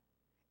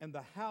 And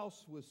the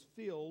house was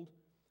filled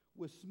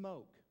with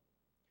smoke.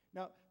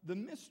 Now, the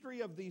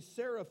mystery of these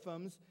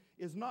seraphims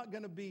is not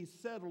going to be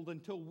settled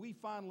until we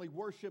finally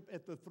worship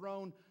at the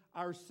throne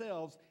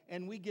ourselves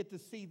and we get to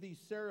see these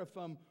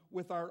seraphim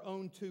with our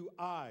own 2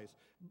 eyes.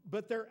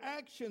 But their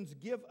actions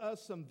give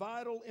us some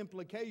vital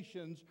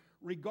implications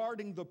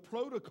regarding the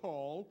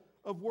protocol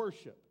of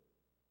worship.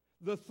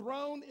 The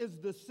throne is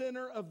the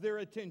center of their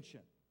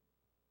attention.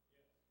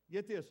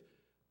 Get this.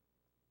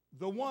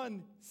 The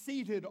one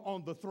seated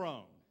on the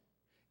throne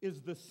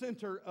is the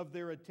center of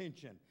their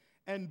attention.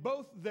 And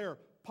both their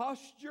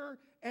posture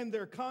and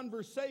their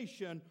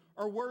conversation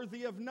are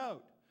worthy of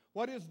note.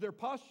 What is their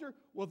posture?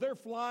 Well, they're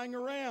flying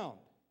around.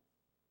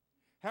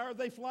 How are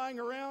they flying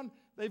around?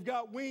 They've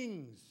got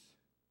wings.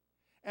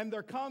 And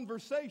their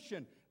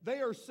conversation, they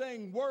are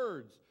saying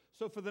words.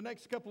 So for the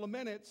next couple of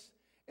minutes,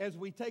 as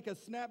we take a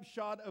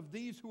snapshot of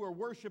these who are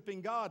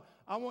worshiping God,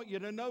 I want you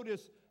to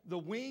notice the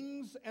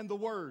wings and the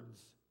words.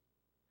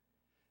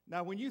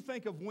 Now, when you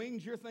think of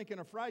wings, you're thinking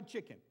of fried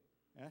chicken.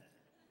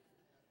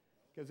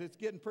 Because it's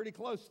getting pretty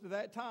close to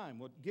that time.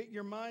 Well, get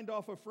your mind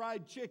off of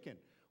fried chicken.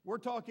 We're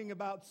talking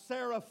about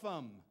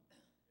seraphim.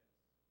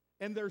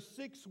 And there's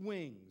 6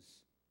 wings.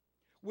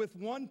 With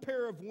one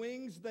pair of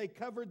wings, they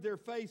covered their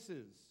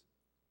faces.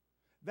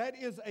 That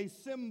is a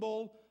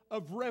symbol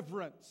of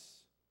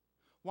reverence.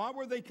 Why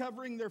were they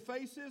covering their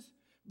faces?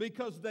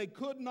 Because they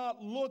could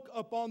not look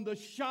upon the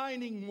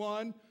shining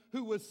one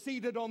who was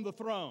seated on the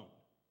throne.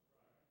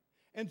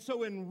 And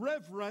so in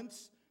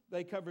reverence,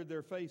 they covered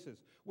their faces.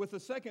 With the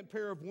second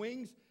pair of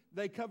wings,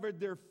 they covered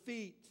their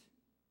feet.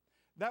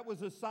 That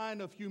was a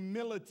sign of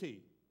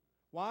humility.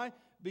 Why?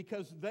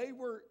 Because they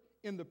were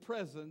in the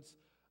presence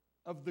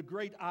of the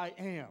great I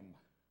Am,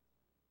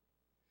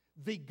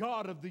 the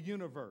God of the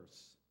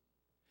universe.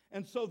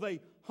 And so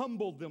they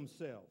humbled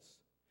themselves.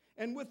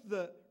 And with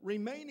the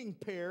remaining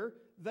pair,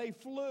 they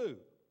flew.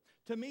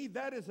 To me,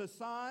 that is a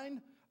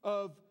sign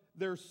of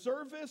their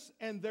service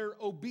and their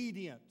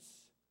obedience.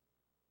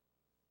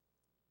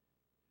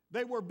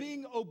 They were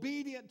being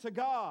obedient to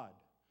God,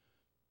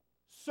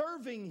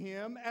 serving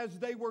Him as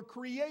they were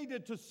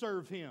created to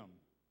serve Him.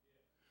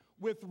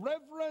 With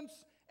reverence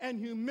and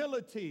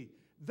humility,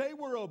 they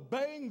were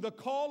obeying the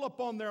call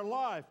upon their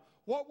life.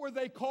 What were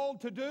they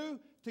called to do?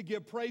 To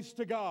give praise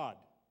to God.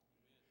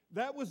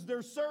 That was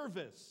their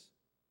service.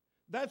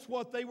 That's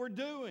what they were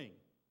doing.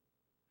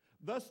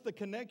 Thus the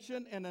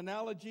connection and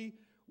analogy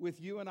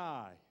with you and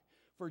I.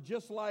 For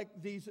just like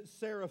these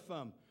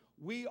seraphim,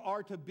 we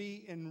are to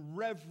be in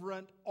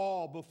reverent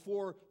awe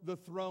before the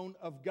throne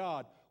of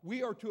God.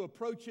 We are to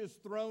approach His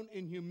throne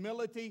in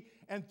humility,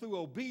 and through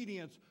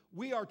obedience,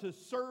 we are to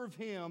serve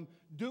Him,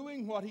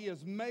 doing what He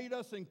has made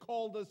us and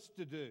called us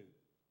to do.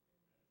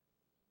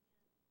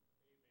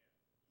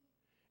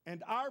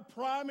 And our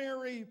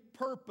primary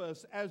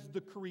purpose as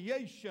the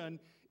creation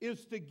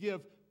is to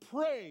give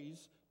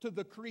praise to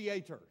the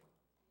Creator.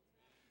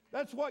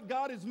 That's what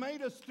God has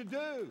made us to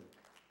do.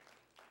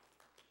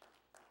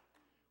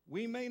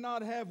 We may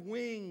not have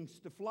wings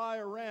to fly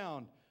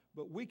around,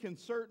 but we can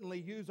certainly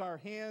use our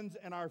hands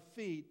and our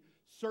feet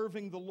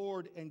serving the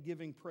Lord and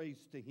giving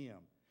praise to Him.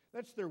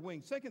 That's their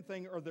wings. Second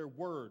thing are their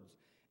words.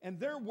 And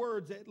their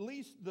words, at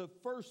least the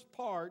first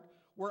part,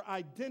 were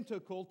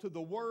identical to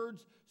the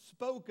words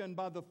spoken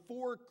by the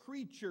 4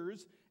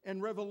 creatures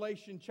in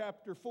Revelation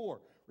chapter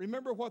 4.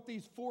 Remember what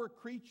these 4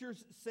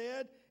 creatures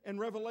said in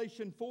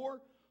Revelation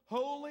 4?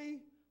 Holy,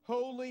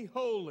 holy,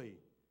 holy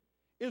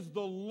is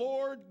the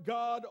Lord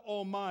God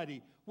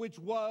Almighty, which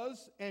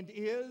was and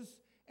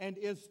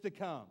is to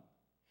come.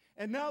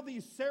 And now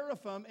these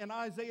seraphim in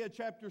Isaiah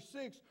chapter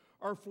 6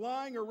 are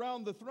flying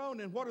around the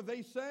throne, and what are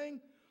they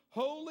saying?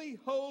 Holy,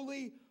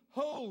 holy,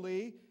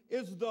 holy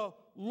is the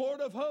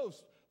Lord of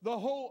hosts. The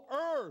whole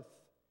earth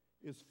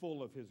is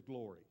full of His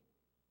glory.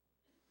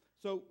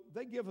 So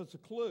they give us a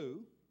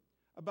clue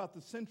about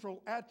the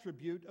central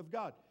attribute of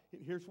God.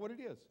 Here's what it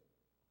is.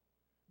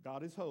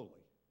 God is holy.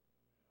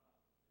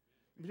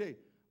 Let me tell you,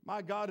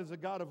 my God is a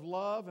God of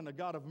love and a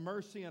God of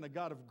mercy and a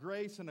God of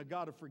grace and a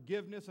God of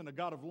forgiveness and a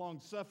God of long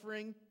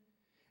suffering.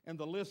 And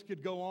the list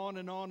could go on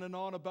and on and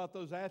on about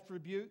those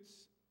attributes.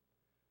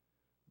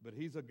 But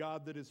He's a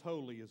God that is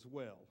holy as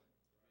well.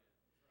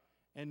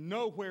 And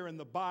nowhere in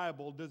the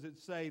Bible does it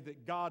say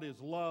that God is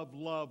love,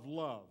 love,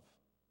 love.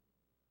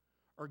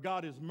 Or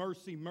God is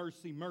mercy,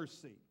 mercy,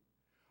 mercy.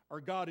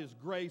 Or God is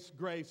grace,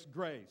 grace,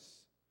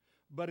 grace.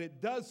 But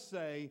it does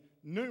say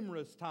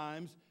numerous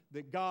times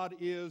that God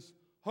is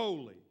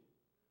holy,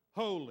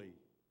 holy,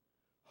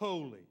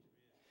 holy.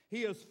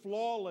 He is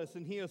flawless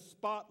and He is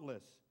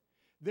spotless.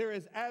 There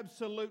is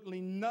absolutely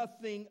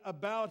nothing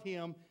about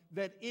him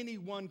that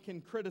anyone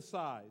can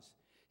criticize.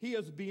 He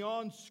is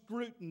beyond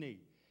scrutiny.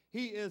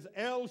 He is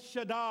El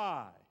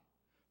Shaddai,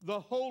 the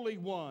Holy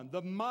One,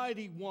 the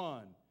Mighty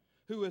One,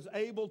 who is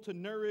able to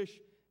nourish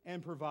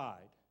and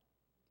provide.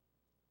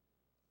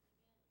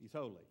 He's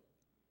holy.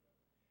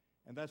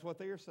 And that's what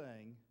they are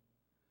saying.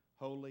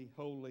 Holy,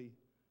 holy,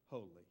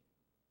 holy.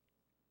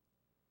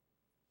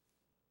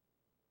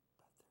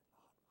 But they're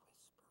not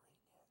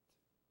whispering it.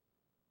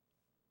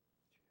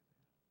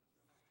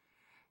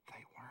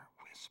 They weren't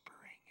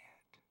whispering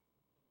it.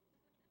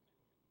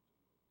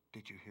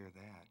 Did you hear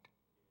that?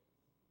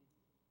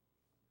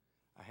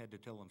 I had to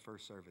tell them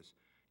first service,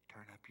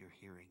 turn up your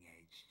hearing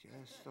aids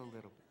just a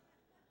little bit.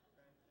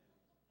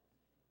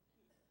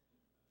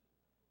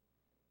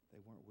 They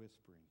weren't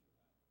whispering.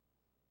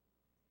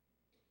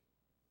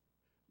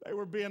 They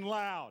were being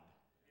loud.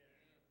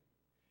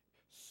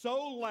 So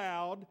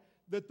loud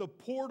that the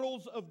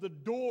portals of the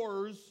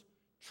doors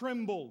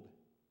trembled.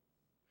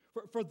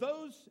 For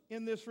those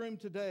in this room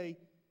today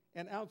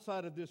and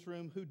outside of this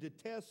room who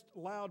detest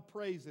loud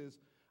praises,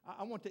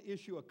 I want to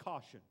issue a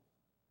caution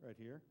right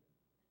here.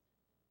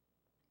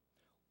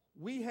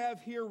 We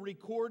have here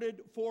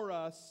recorded for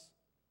us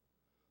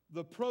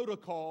the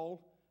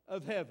protocol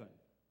of heaven.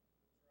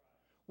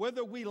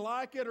 Whether we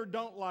like it or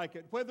don't like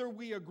it, whether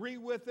we agree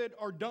with it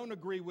or don't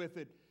agree with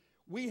it,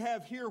 we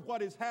have here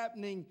what is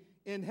happening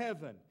in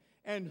heaven.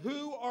 And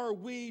who are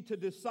we to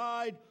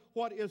decide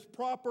what is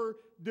proper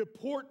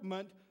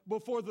deportment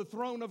before the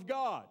throne of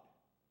God?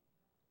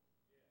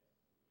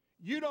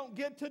 You don't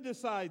get to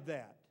decide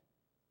that.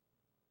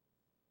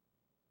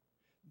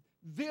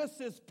 This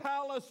is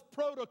palace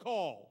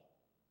protocol,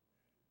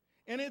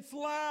 and it's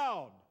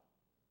loud.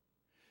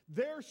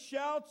 Their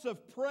shouts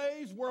of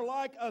praise were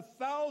like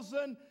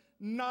 1,000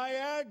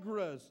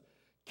 Niagaras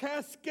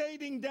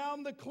cascading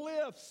down the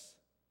cliffs.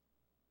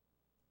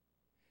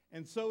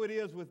 And so it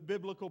is with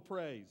biblical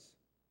praise.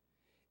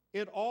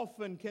 It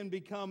often can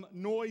become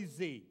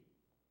noisy.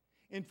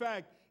 In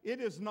fact, it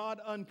is not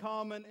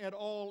uncommon at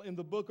all in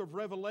the book of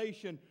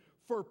Revelation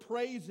for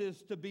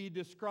praises to be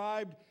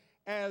described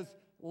as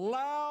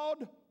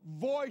loud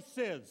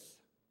voices.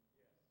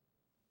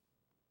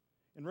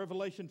 In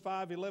Revelation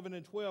 5, 11,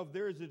 and 12,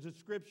 there is a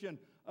description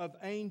of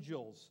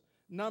angels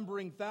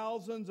numbering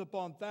thousands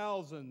upon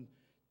thousands,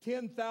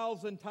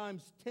 10,000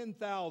 times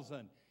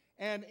 10,000.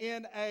 And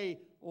in a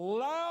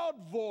loud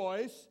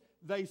voice,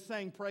 they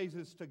sang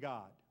praises to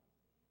God.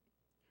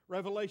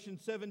 Revelation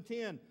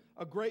 7:10,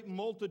 a great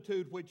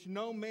multitude which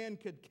no man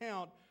could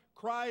count,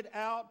 cried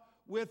out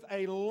with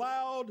a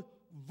loud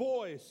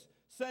voice,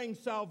 saying,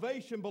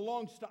 salvation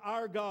belongs to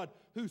our God,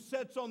 who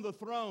sits on the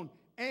throne,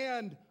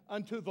 and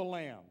unto the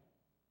Lamb.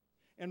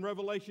 In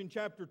Revelation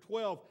chapter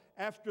 12,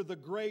 after the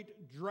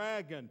great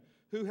dragon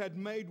who had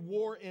made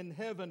war in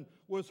heaven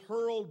was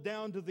hurled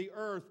down to the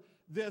earth,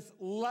 this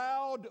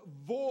loud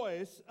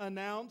voice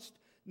announced,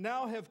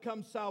 now have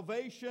come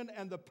salvation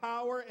and the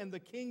power and the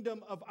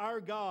kingdom of our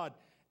God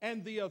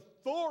and the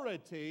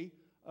authority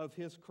of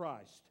his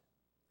Christ.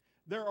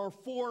 There are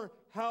 4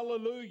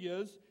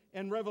 hallelujahs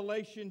in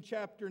Revelation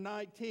chapter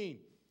 19.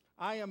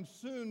 I am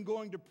soon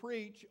going to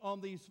preach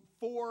on these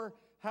 4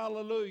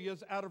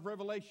 hallelujahs out of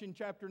Revelation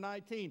chapter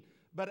 19.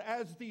 But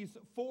as these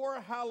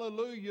 4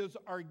 hallelujahs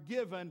are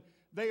given,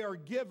 they are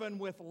given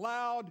with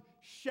loud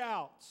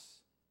shouts.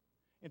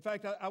 In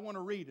fact, I want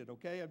to read it,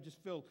 okay?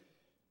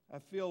 I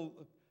feel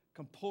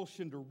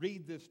compulsion to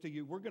read this to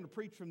you. We're going to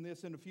preach from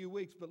this in a few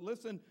weeks, but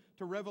listen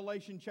to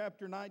Revelation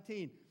chapter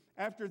 19.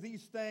 After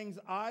these things,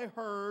 I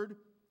heard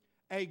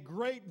a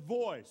great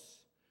voice.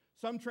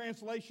 Some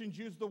translations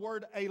use the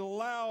word a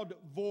loud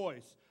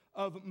voice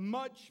of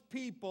much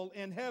people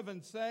in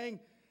heaven saying,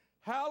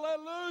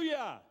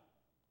 hallelujah!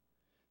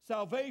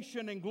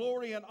 Salvation and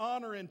glory and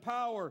honor and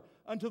power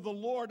unto the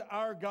Lord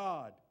our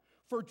God.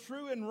 For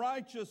true and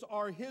righteous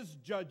are his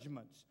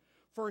judgments.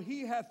 For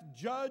he hath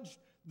judged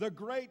the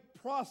great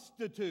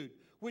prostitute,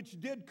 which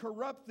did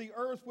corrupt the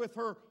earth with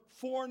her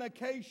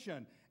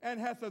fornication, and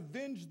hath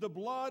avenged the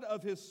blood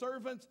of his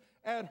servants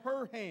at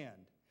her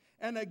hand.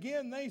 And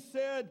again they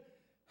said,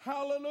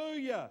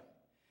 hallelujah!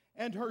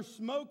 And her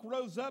smoke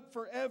rose up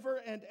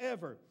forever and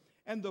ever.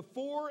 And the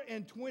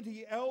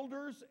 24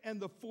 elders and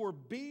the 4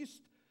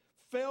 beasts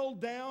fell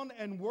down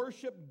and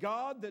worshiped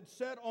God that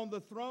sat on the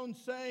throne,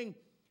 saying,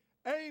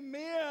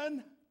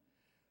 amen,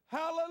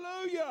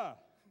 hallelujah.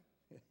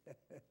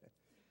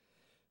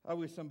 I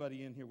wish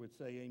somebody in here would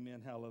say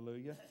amen,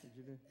 hallelujah. Did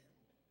you do?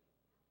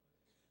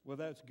 Well,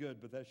 that's good,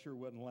 but that sure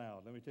wasn't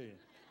loud, let me tell you.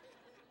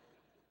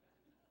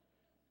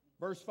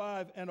 Verse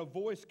 5, and a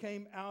voice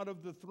came out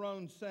of the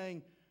throne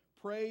saying,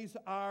 praise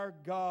our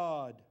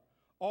God,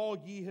 all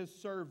ye his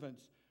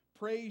servants.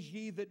 Praise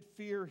ye that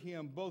fear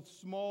him, both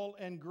small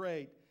and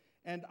great.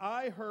 And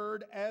I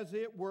heard, as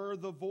it were,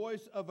 the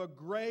voice of a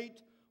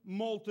great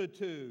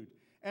multitude,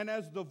 and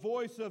as the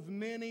voice of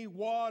many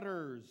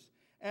waters,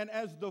 and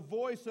as the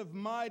voice of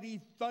mighty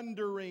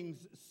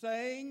thunderings,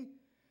 saying,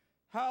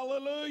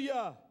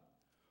 hallelujah!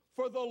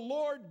 For the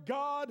Lord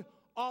God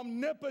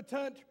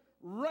omnipotent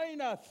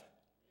reigneth.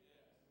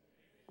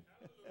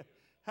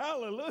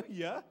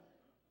 Hallelujah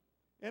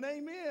and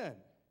amen.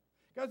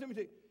 Guys, let me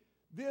tell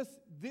you,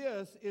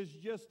 this is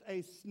just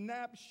a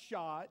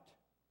snapshot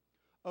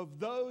of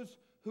those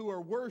who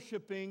are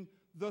worshiping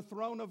the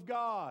throne of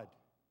God.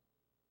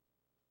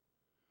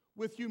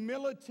 With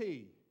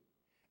humility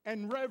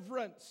and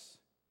reverence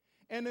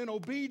and in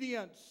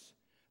obedience,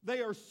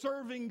 they are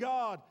serving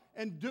God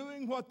and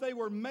doing what they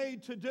were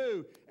made to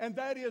do, and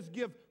that is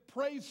give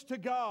praise to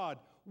God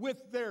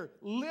with their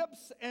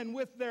lips and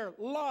with their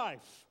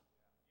life.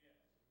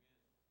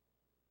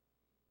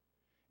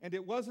 And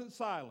it wasn't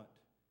silent.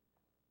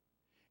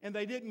 And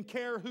they didn't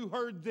care who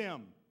heard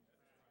them.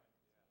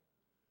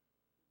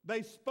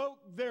 They spoke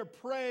their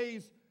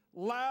praise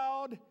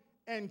loud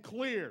and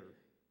clear.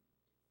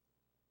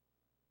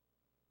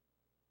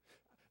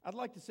 I'd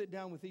like to sit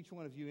down with each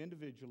one of you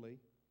individually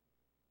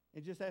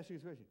and just ask you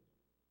this question.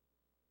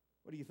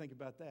 What do you think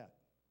about that?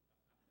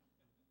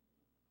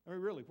 I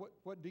mean, really,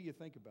 what do you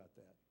think about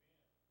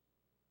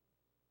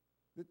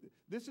that?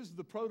 This is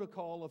the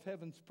protocol of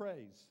heaven's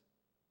praise.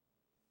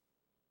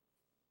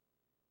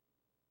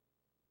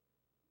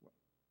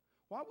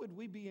 Why would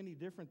we be any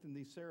different than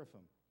these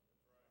seraphim?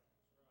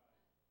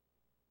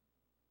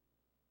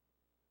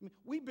 I mean,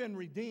 we've been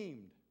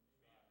redeemed.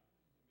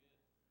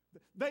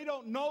 They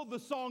don't know the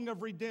song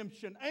of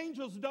redemption.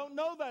 Angels don't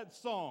know that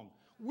song.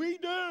 We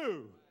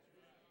do.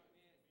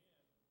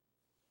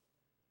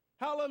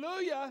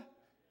 Hallelujah.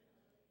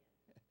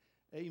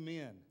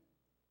 Amen.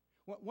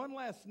 One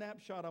last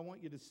snapshot I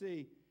want you to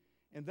see,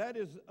 and that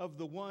is of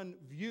the one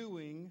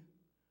viewing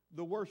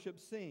the worship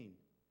scene.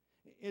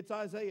 It's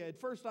Isaiah. At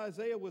first,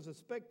 Isaiah was a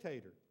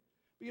spectator.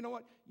 But you know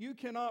what? You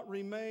cannot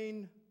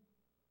remain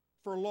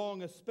for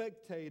long a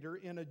spectator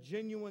in a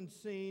genuine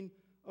scene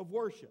of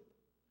worship.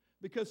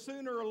 Because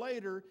sooner or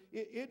later,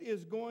 it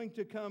is going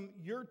to come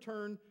your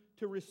turn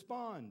to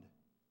respond.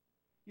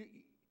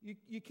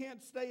 You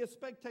can't stay a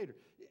spectator.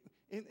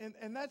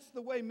 And that's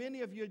the way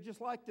many of you just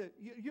like to,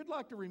 you'd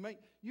like to remain.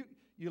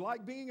 You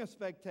like being a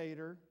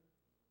spectator.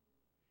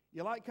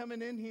 You like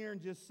coming in here and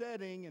just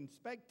sitting and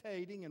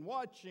spectating and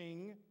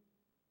watching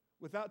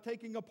without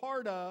taking a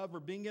part of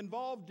or being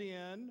involved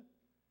in.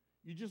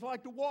 You just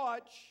like to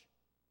watch.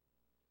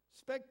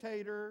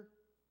 Spectator.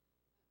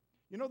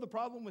 You know the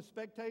problem with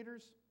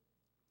spectators?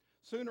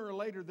 Sooner or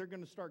later, they're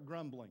going to start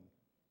grumbling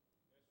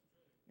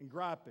and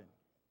griping.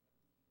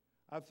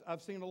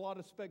 I've seen a lot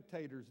of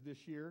spectators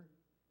this year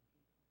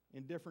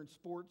in different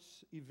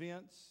sports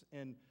events,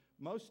 and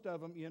most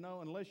of them,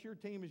 unless your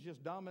team is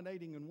just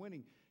dominating and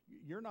winning,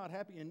 you're not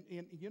happy. And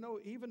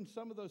even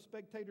some of those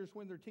spectators,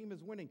 when their team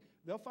is winning,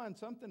 they'll find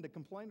something to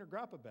complain or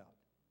gripe about.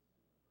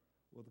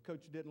 Well, the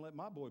coach didn't let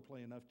my boy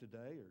play enough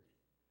today, or,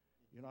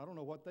 I don't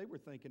know what they were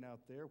thinking out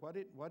there. Why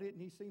didn't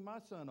he see my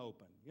son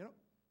open?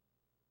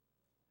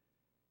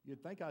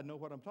 You'd think I'd know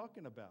what I'm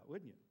talking about,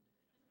 wouldn't you?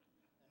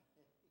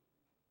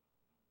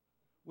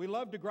 We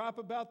love to gripe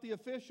about the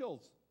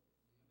officials,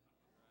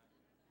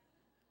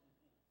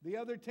 the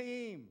other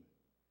team.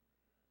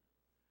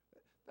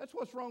 That's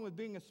what's wrong with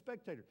being a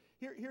spectator.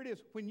 Here it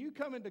is. When you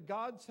come into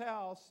God's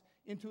house,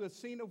 into a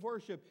scene of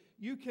worship,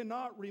 you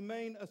cannot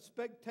remain a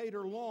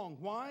spectator long.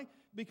 Why?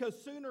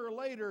 Because sooner or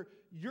later,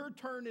 your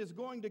turn is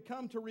going to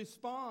come to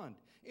respond.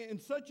 In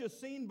such a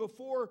scene,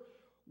 before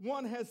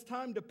one has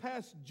time to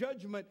pass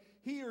judgment,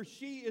 he or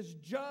she is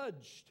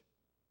judged.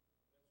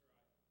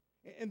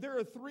 And there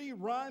are 3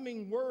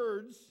 rhyming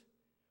words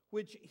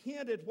which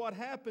hint at what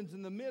happens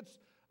in the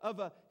midst of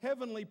a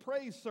heavenly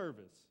praise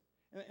service.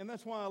 And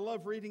that's why I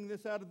love reading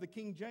this out of the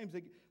King James.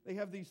 They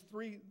have these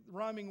 3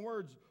 rhyming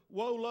words.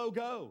 Woe, lo,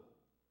 go.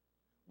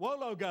 Woe,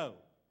 lo, go.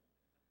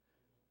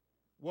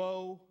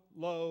 Woe,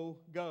 lo,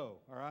 go.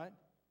 All right?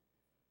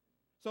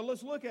 So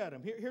let's look at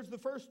them. Here's the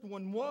first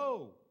one.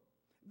 Woe.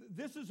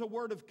 This is a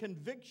word of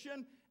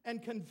conviction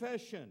and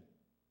confession.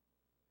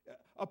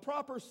 A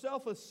proper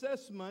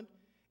self-assessment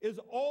is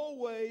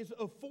always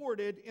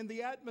afforded in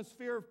the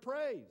atmosphere of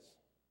praise.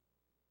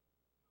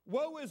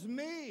 Woe is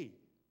me,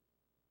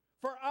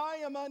 for I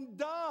am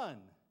undone,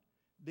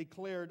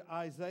 declared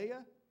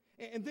Isaiah.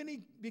 And then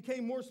he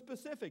became more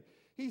specific.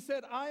 He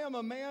said, I am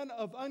a man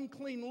of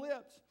unclean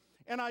lips,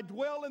 and I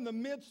dwell in the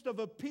midst of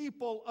a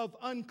people of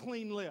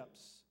unclean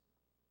lips.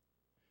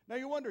 Now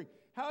you're wondering,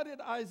 how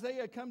did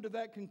Isaiah come to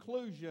that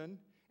conclusion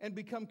and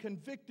become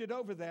convicted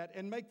over that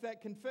and make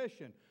that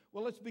confession?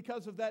 Well, it's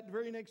because of that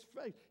very next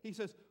phrase. He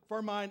says,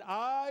 for mine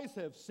eyes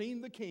have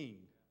seen the King,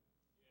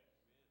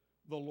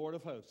 the Lord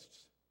of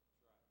hosts.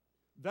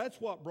 That's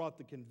what brought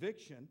the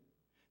conviction.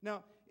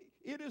 Now,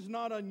 it is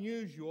not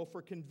unusual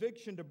for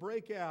conviction to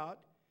break out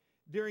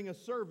during a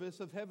service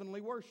of heavenly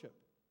worship.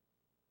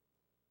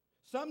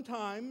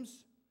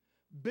 Sometimes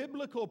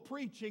biblical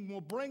preaching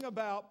will bring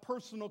about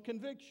personal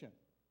conviction.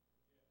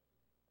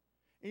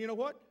 And you know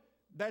what?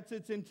 That's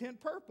its intent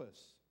purpose,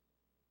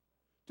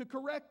 to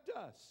correct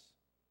us.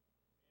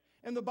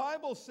 And the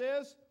Bible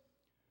says,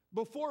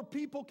 before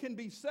people can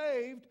be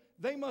saved,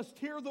 they must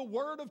hear the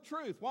word of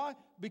truth. Why?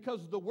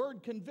 Because the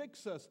word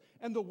convicts us,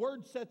 and the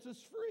word sets us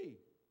free.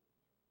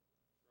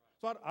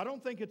 So I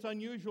don't think it's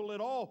unusual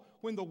at all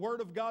when the Word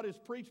of God is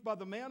preached by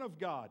the man of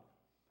God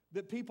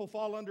that people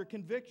fall under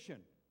conviction.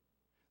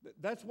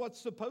 That's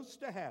what's supposed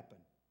to happen.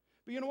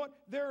 But you know what?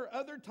 There are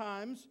other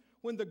times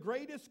when the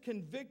greatest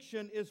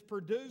conviction is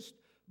produced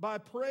by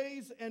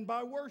praise and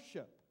by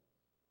worship.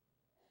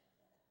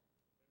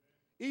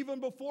 Even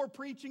before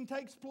preaching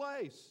takes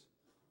place.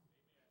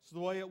 It's the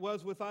way it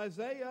was with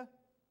Isaiah.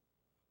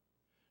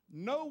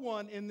 No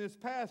one in this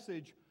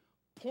passage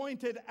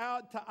pointed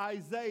out to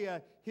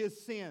Isaiah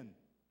his sin.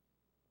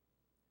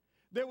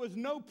 There was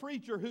no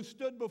preacher who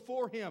stood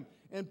before him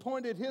and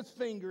pointed his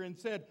finger and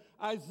said,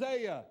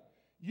 Isaiah,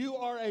 you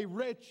are a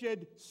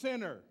wretched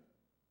sinner.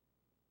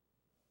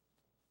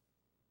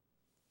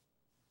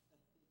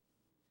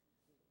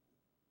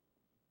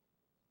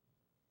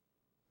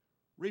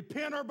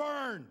 Repent or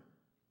burn.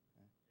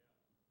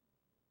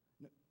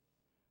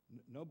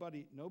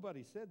 Nobody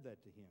said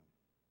that to him.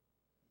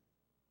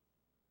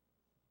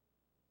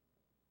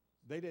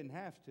 They didn't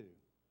have to,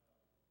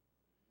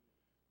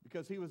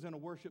 because he was in a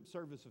worship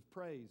service of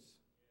praise.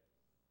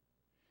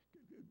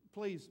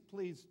 Please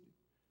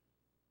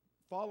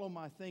follow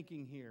my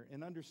thinking here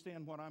and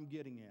understand what I'm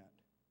getting at.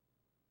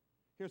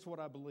 Here's what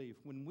I believe.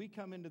 When we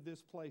come into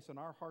this place and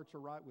our hearts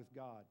are right with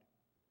God,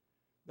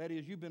 that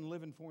is, you've been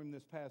living for Him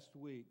this past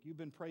week. You've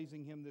been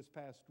praising Him this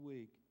past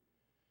week.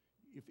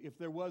 If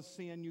there was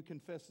sin, you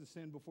confess the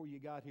sin before you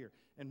got here.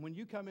 And when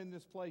you come in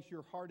this place,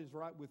 your heart is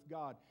right with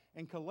God.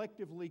 And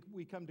collectively,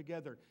 we come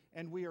together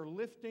and we are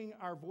lifting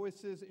our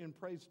voices in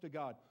praise to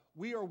God.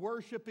 We are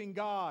worshiping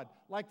God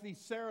like these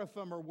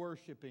seraphim are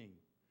worshiping,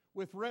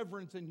 with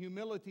reverence and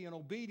humility and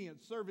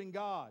obedience, serving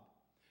God.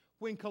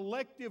 When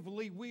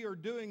collectively we are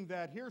doing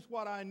that, here's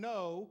what I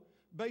know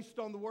based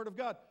on the Word of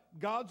God.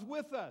 God's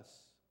with us.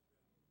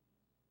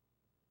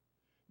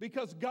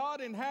 Because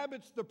God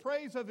inhabits the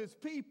praise of His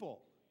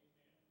people.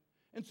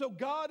 And so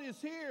God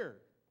is here.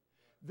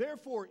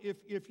 Therefore,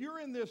 if you're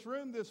in this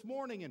room this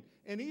morning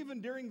and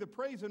even during the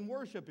praise and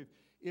worship,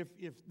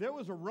 if there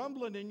was a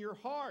rumbling in your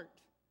heart,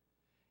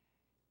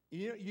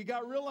 you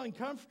got real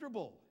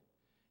uncomfortable,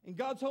 and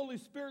God's Holy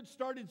Spirit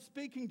started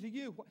speaking to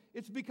you,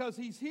 it's because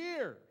He's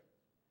here.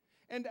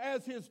 And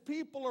as His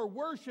people are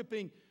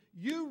worshiping,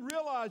 you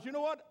realize, you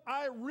know what?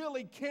 I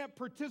really can't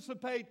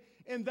participate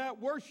in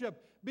that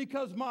worship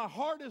because my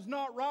heart is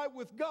not right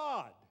with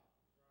God.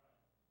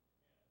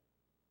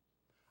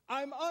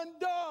 I'm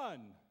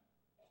undone.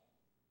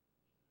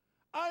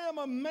 I am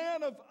a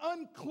man of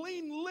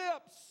unclean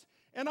lips,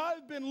 and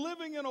I've been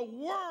living in a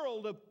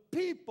world of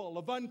people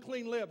of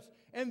unclean lips,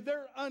 and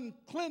their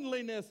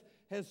uncleanliness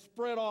has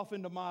spread off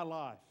into my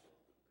life.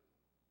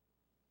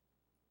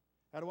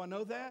 How do I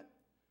know that?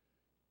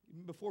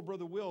 Even before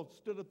Brother Will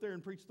stood up there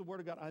and preached the Word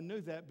of God, I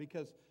knew that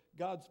because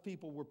God's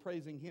people were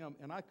praising Him,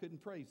 and I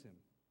couldn't praise Him.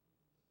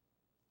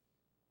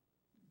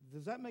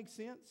 Does that make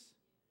sense?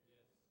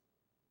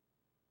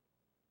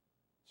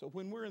 So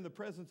when we're in the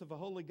presence of a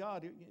holy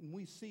God and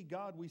we see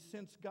God, we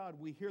sense God,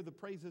 we hear the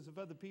praises of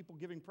other people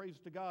giving praise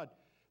to God,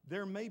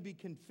 there may be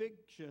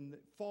conviction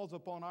that falls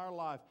upon our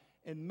life,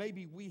 and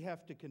maybe we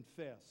have to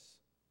confess,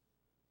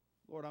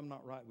 Lord, I'm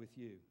not right with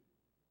you.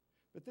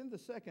 But then the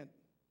second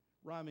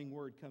rhyming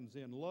word comes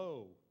in,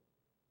 lo.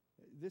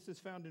 This is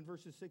found in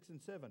verses 6 and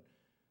 7.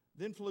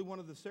 Then flew one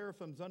of the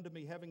seraphims unto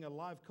me, having a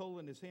live coal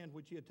in his hand,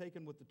 which he had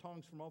taken with the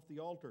tongs from off the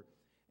altar.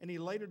 And he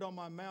laid it on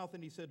my mouth,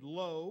 and he said,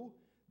 lo,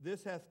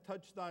 this hath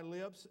touched thy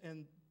lips,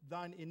 and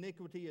thine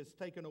iniquity is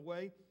taken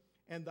away,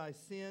 and thy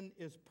sin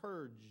is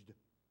purged.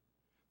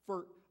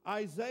 For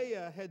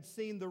Isaiah had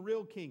seen the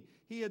real king.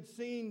 He had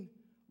seen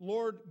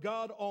Lord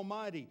God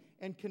Almighty,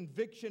 and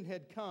conviction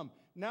had come.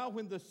 Now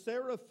when the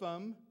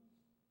seraphim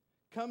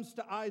comes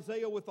to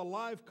Isaiah with a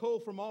live coal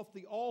from off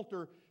the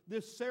altar,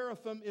 this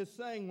seraphim is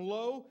saying,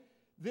 lo,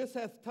 this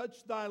hath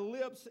touched thy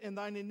lips, and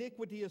thine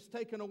iniquity is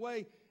taken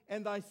away,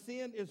 and thy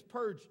sin is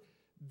purged.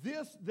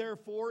 This,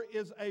 therefore,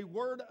 is a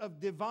word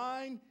of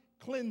divine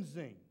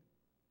cleansing.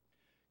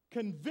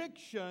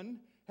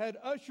 Conviction had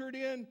ushered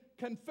in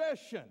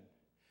confession,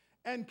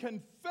 and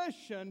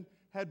confession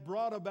had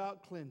brought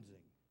about cleansing.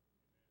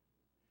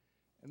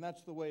 And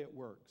that's the way it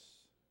works.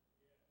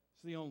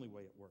 It's the only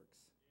way it works.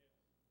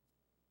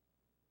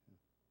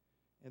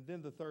 And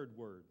then the third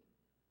word,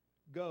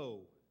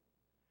 go.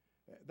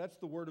 That's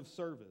the word of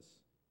service.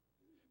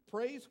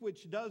 Praise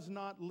which does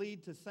not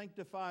lead to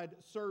sanctified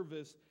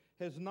service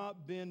has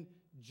not been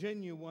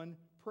genuine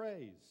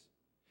praise.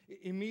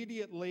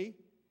 Immediately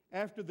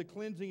after the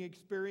cleansing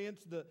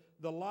experience,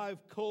 the live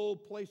coal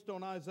placed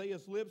on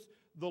Isaiah's lips,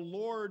 the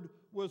Lord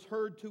was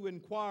heard to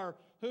inquire,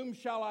 whom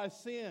shall I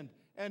send,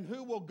 and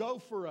who will go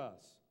for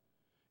us?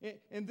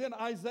 And then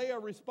Isaiah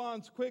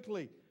responds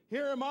quickly,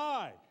 here am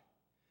I,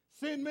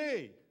 send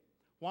me.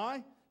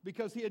 Why?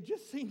 Because he had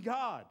just seen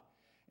God,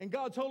 and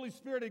God's Holy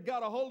Spirit had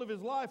got a hold of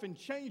his life and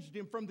changed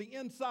him from the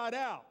inside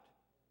out.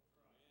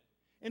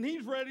 And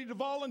he's ready to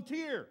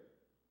volunteer.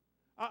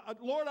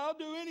 Lord, I'll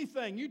do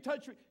anything. You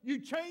touch me. You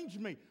changed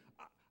me.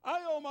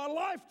 I owe my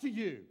life to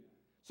you.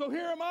 So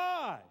here am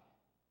I.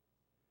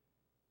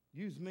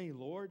 Use me,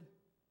 Lord.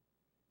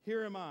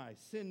 Here am I,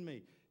 send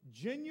me.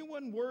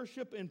 Genuine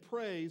worship and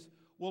praise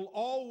will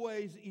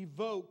always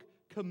evoke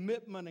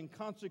commitment and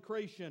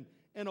consecration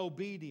and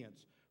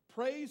obedience.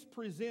 Praise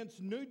presents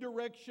new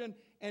direction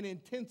and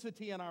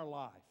intensity in our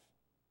life.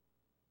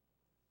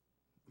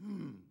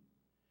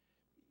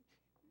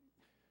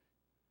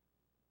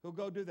 He'll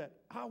go do that.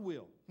 I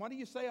will. Why do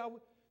you say I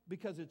will?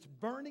 Because it's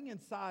burning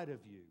inside of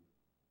you.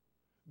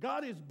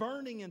 God is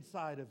burning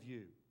inside of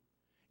you.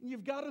 And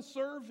you've got to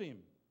serve Him.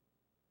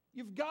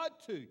 You've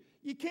got to.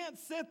 You can't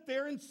sit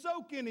there and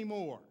soak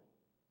anymore.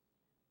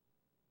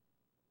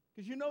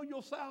 Because you know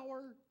you'll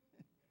sour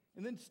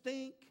and then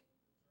stink.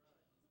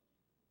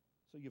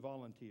 So you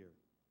volunteer.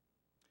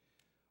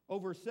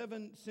 Over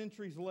 7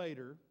 centuries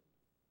later,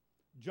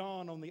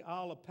 John on the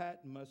Isle of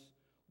Patmos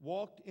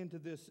walked into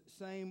this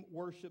same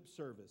worship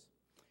service.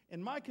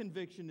 And my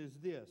conviction is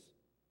this.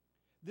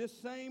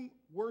 This same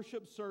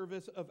worship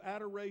service of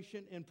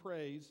adoration and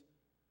praise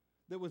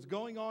that was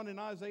going on in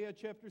Isaiah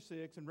chapter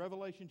 6 and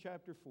Revelation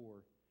chapter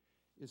 4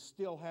 is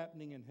still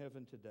happening in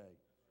heaven today.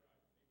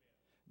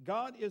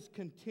 God is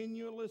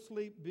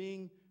continuously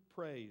being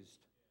praised.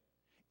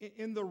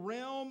 In the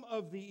realm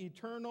of the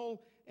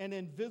eternal and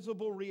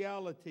invisible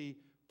reality,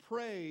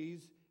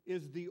 praise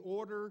is the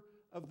order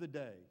of the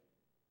day.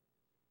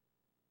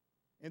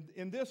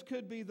 And this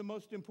could be the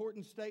most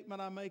important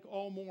statement I make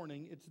all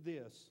morning. It's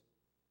this.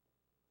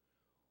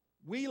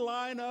 We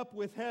line up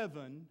with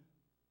heaven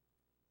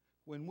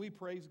when we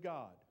praise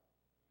God.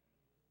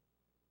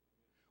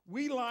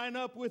 We line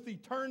up with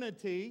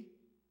eternity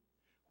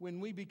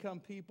when we become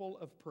people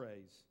of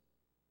praise.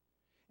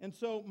 And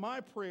so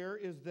my prayer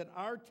is that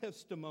our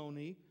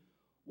testimony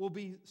will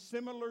be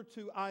similar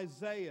to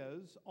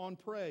Isaiah's on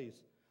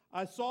praise.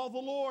 I saw the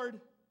Lord.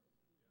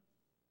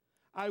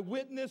 I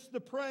witnessed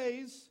the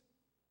praise.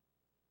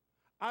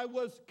 I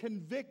was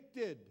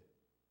convicted.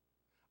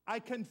 I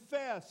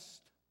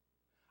confessed.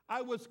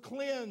 I was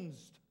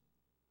cleansed.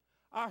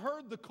 I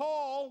heard the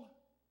call,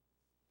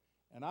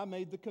 and I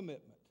made the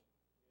commitment.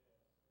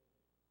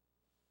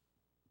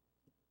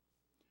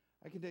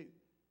 I can tell you,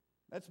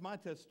 that's my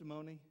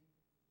testimony.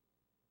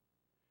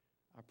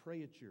 I pray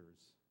it's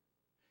yours.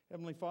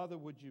 Heavenly Father,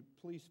 would you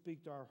please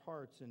speak to our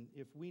hearts? And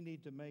if we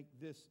need to make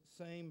this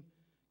same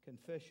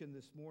confession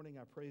this morning,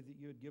 I pray that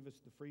you would give us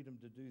the freedom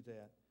to do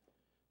that.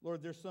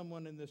 Lord, there's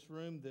someone in this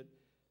room that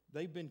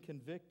they've been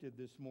convicted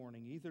this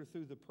morning, either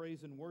through the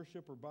praise and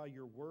worship or by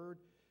your word.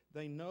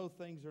 They know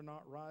things are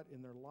not right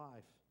in their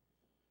life.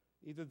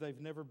 Either they've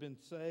never been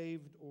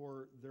saved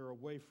or they're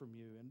away from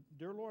you. And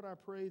dear Lord, I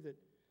pray that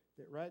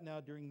right now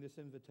during this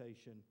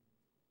invitation,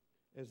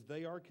 as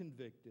they are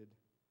convicted,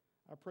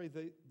 I pray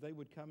they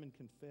would come and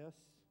confess,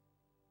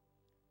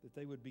 that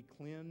they would be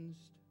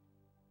cleansed,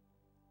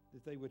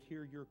 that they would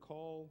hear your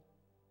call,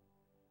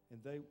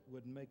 and they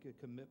would make a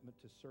commitment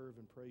to serve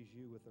and praise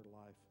you with their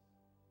life.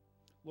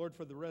 Lord,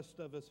 for the rest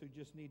of us who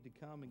just need to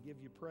come and give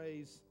you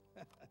praise,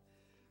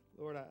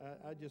 Lord,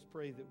 I just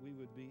pray that we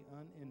would be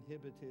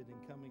uninhibited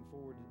in coming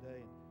forward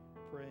today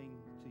and praying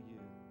to you.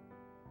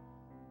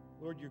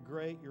 Lord, you're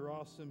great, you're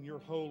awesome, you're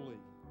holy,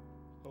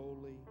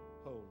 holy,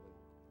 holy.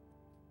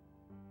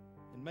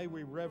 And may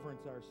we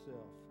reverence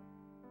ourselves,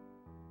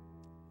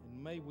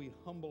 and may we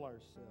humble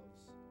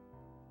ourselves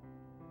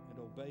and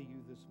obey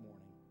you this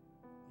morning.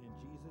 In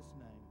Jesus'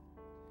 name,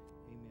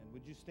 amen.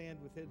 Would you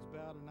stand with heads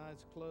bowed and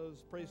eyes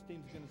closed? Praise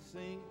team's going to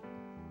sing.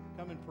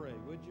 Come and pray,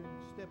 would you?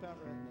 Step out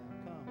right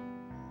now.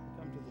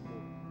 Come to the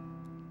Lord.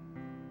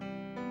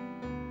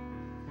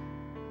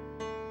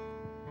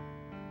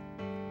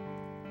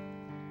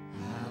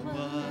 I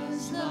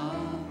was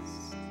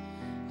lost,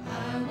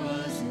 I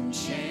was in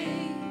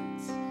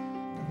chains,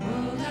 the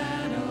world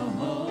had a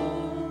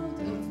hold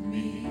of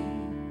me.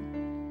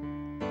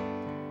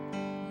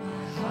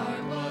 My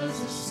heart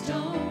was a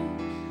stone,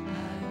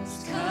 I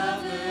was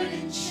covered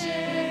in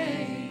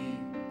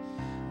shame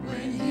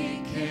when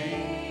he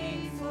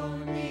came for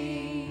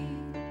me.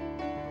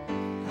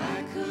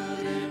 I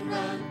couldn't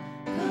run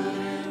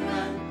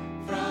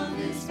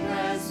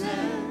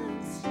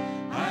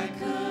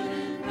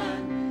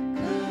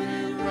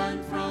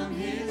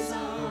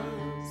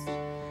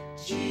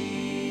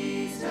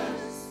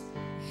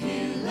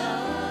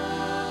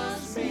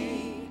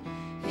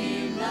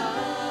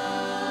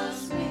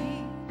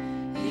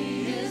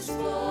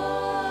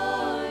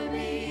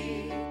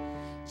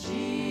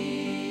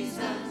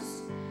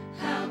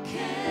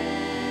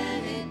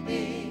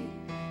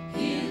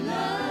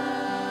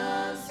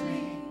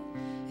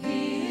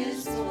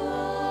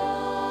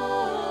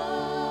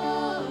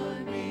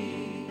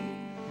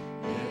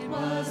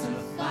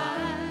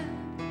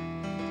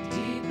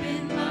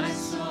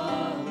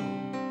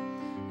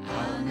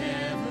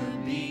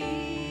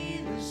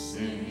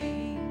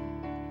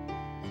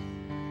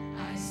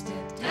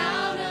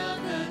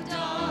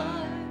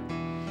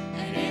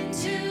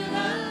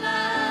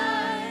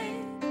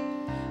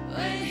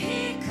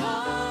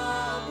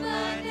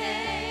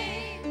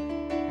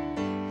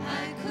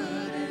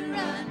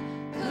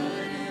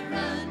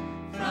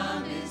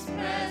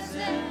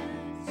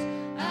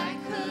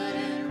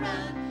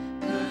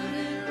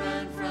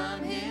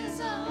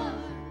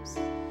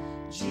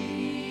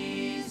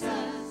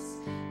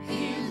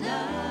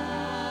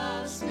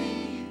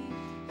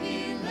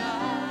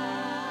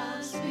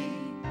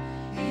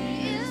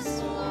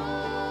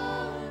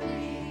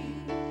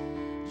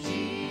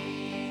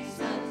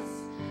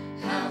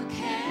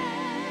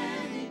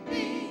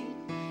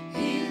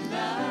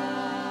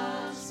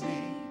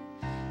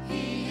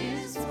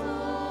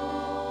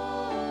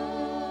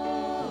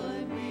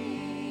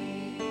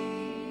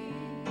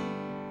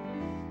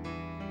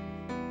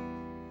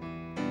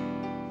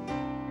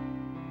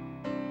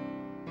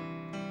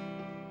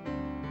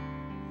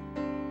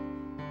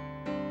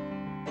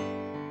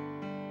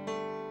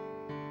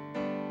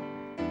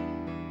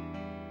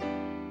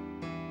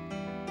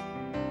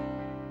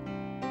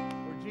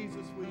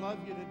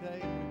love you today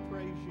and we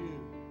praise you.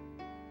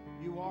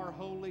 You are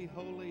holy,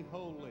 holy,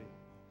 holy,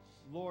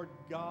 Lord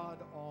God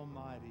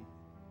Almighty.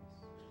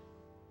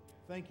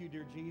 Thank you,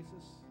 dear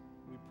Jesus.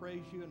 We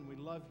praise you and we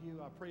love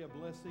you. I pray a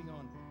blessing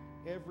on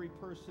every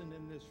person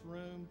in this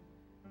room,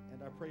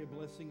 and I pray a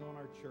blessing on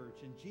our church.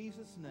 In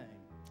Jesus' name,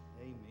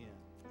 amen.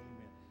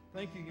 Amen.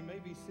 Thank you. You may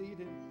be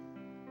seated.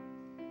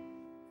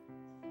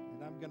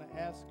 And I'm going to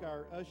ask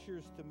our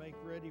ushers to make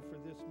ready for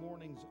this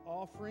morning's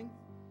offering.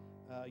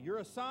 Your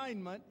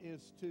assignment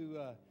is to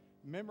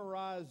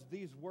memorize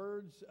these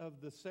words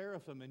of the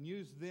seraphim and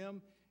use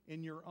them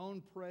in your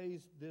own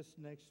praise this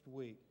next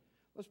week.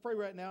 Let's pray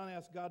right now and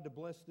ask God to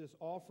bless this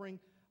offering.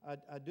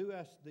 I do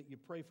ask that you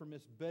pray for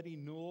Miss Betty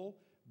Newell.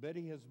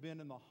 Betty has been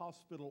in the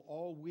hospital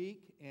all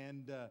week,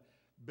 and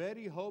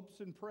Betty hopes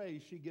and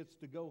prays she gets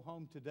to go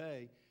home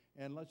today.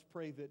 And let's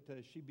pray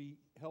that she be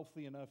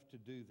healthy enough to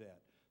do that.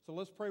 So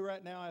let's pray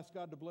right now. Ask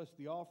God to bless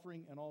the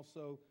offering and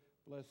also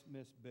bless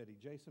Miss Betty.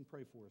 Jason,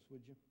 pray for us,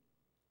 would you?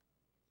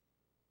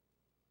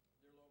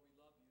 Dear Lord, we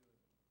love you,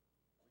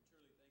 and we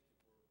truly thank you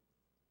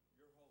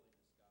for your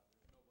holiness, God.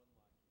 There's no one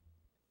like you.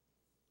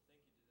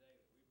 Thank you today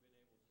that we've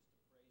been able just to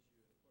praise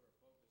you and put our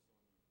focus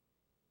on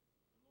you.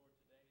 And Lord,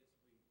 today as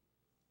we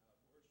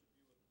worship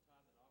you with the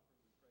tithe and offering,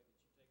 we pray that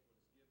you take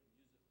what is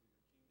given, use it for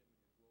your kingdom and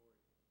your glory.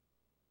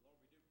 Lord,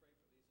 we do pray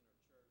for these in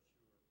our church who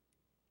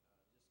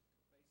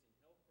are just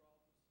facing health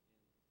problems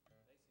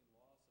and facing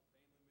loss of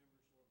family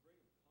members. Lord, bring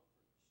them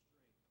comfort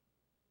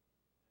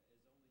and strength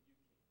as only you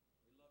can.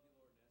 We love you,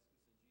 Lord, and ask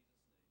this in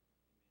Jesus'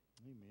 name.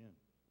 Amen. Amen.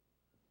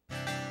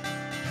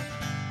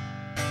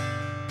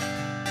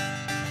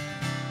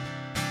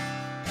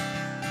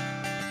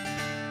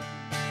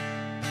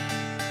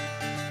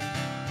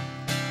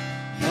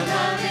 Your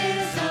love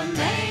is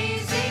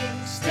amazing,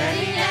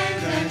 steady and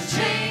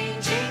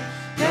unchanging.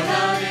 Your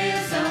love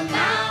is a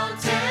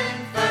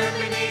mountain firm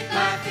beneath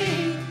my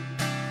feet.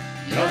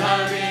 Your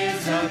love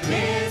is a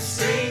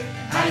mystery,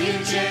 how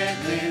you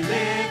gently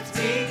lift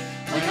me.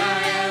 When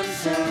I am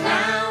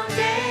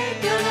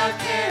surrounded, your love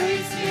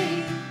carries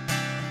me.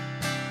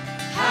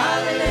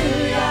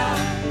 Hallelujah,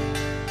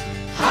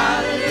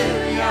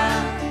 hallelujah,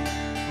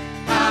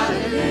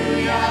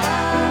 hallelujah.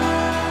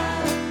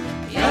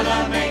 Your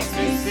love makes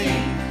me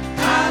sing.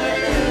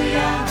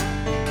 Hallelujah,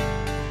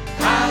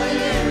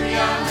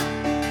 hallelujah,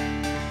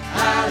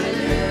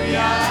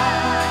 hallelujah.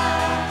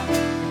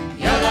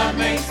 Your love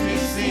makes me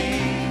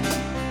sing.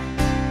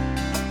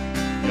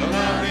 Your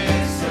love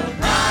is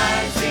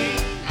surprising.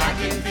 I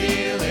can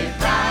feel it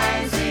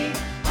rising.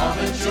 All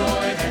the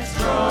joy that's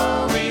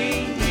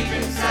growing deep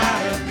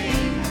inside of me.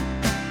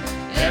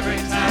 Every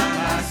time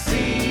I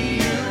see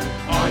you,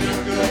 all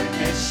your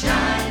goodness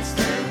shines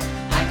through.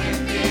 I can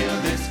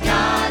feel this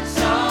God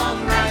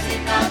song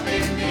rising up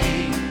in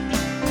me.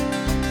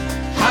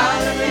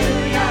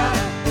 Hallelujah,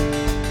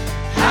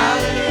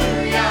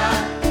 hallelujah,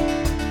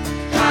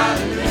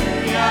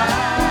 hallelujah.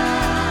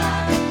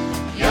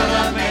 Your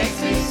love makes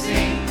me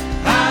sing.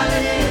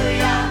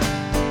 Hallelujah,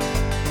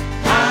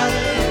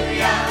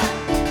 hallelujah,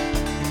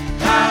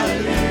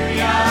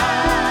 hallelujah.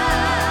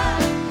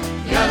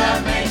 Your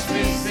love makes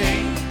me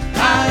sing.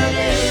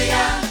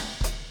 Hallelujah,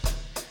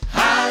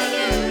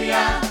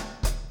 hallelujah,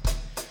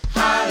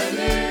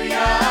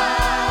 hallelujah.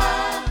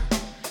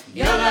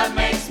 Your love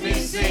makes me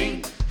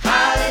sing.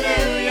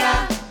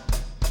 Hallelujah,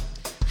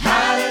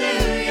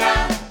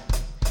 hallelujah,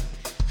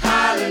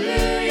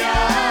 hallelujah.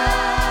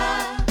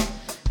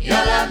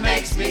 Your love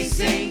makes me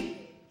sing.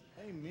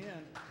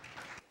 Amen.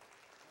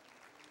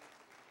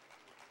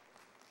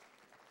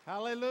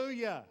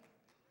 Hallelujah.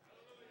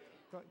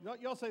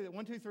 Y'all say that.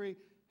 1, 2, 3.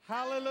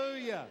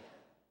 Hallelujah.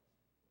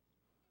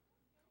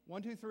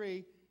 1, 2,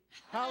 3.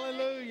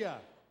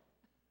 Hallelujah.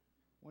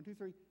 1, 2,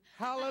 3.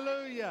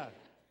 Hallelujah.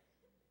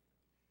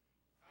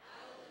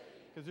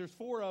 Because there's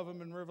 4 of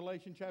them in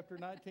Revelation chapter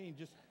 19.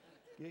 Just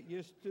get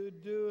used to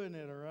doing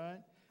it, all right?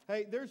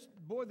 Hey, there's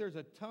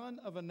a ton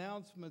of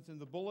announcements in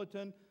the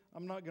bulletin.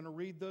 I'm not going to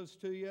read those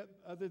to you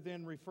other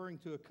than referring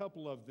to a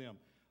couple of them.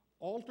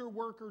 Altar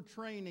worker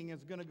training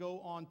is going to go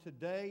on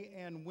today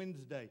and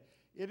Wednesday.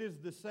 It is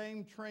the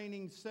same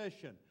training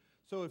session.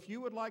 So if you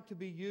would like to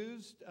be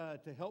used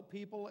to help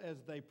people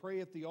as they pray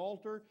at the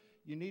altar,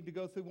 you need to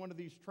go through one of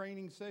these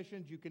training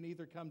sessions. You can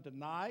either come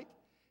tonight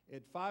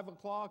at 5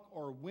 o'clock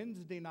or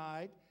Wednesday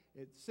night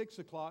at 6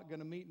 o'clock. Going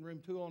to meet in room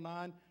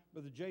 209.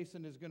 Brother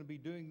Jason is going to be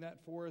doing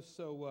that for us,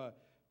 so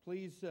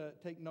please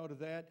take note of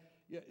that.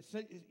 Yeah,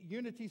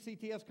 Unity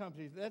CTS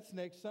Company, that's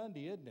next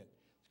Sunday, isn't it?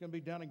 It's going to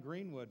be down in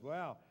Greenwood.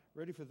 Wow,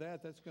 ready for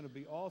that? That's going to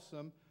be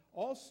awesome.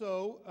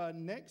 Also,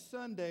 next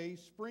Sunday,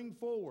 Spring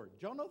Forward.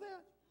 Did y'all know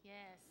that?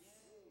 Yes.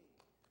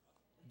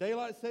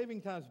 Daylight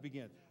saving times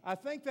begins. I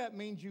think that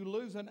means you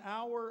lose an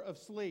hour of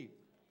sleep.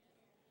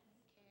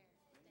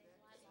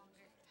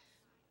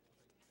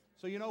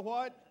 So you know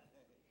what?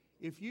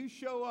 If you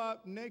show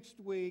up next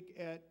week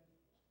at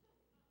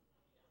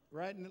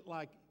right in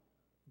like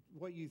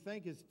what you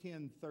think is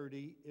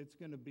 10:30, it's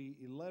going to be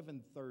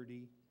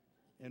 11:30,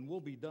 and we'll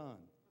be done.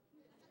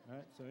 All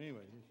right. So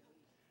anyway,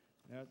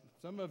 Now,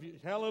 some of you,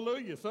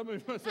 hallelujah. Some of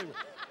you must say,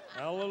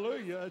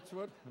 hallelujah. That's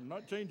what, I'm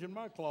not changing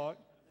my clock.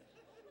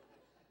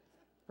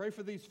 Pray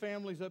for these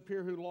families up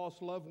here who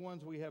lost loved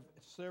ones. We have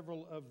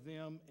several of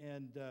them,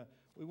 and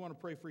we want to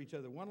pray for each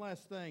other. One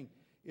last thing.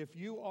 If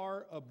you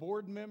are a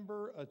board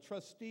member, a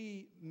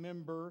trustee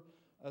member,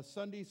 a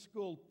Sunday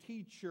school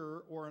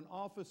teacher, or an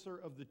officer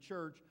of the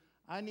church,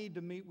 I need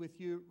to meet with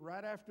you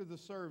right after the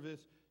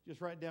service, just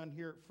right down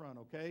here at front,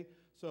 okay?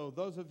 So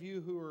those of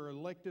you who are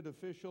elected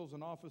officials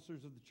and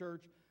officers of the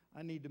church,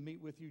 I need to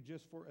meet with you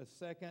just for a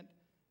second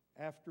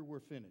after we're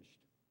finished.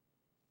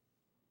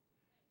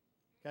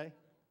 Okay?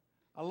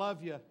 I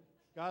love you.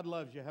 God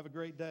loves you. Have a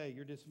great day.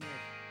 You're dismissed.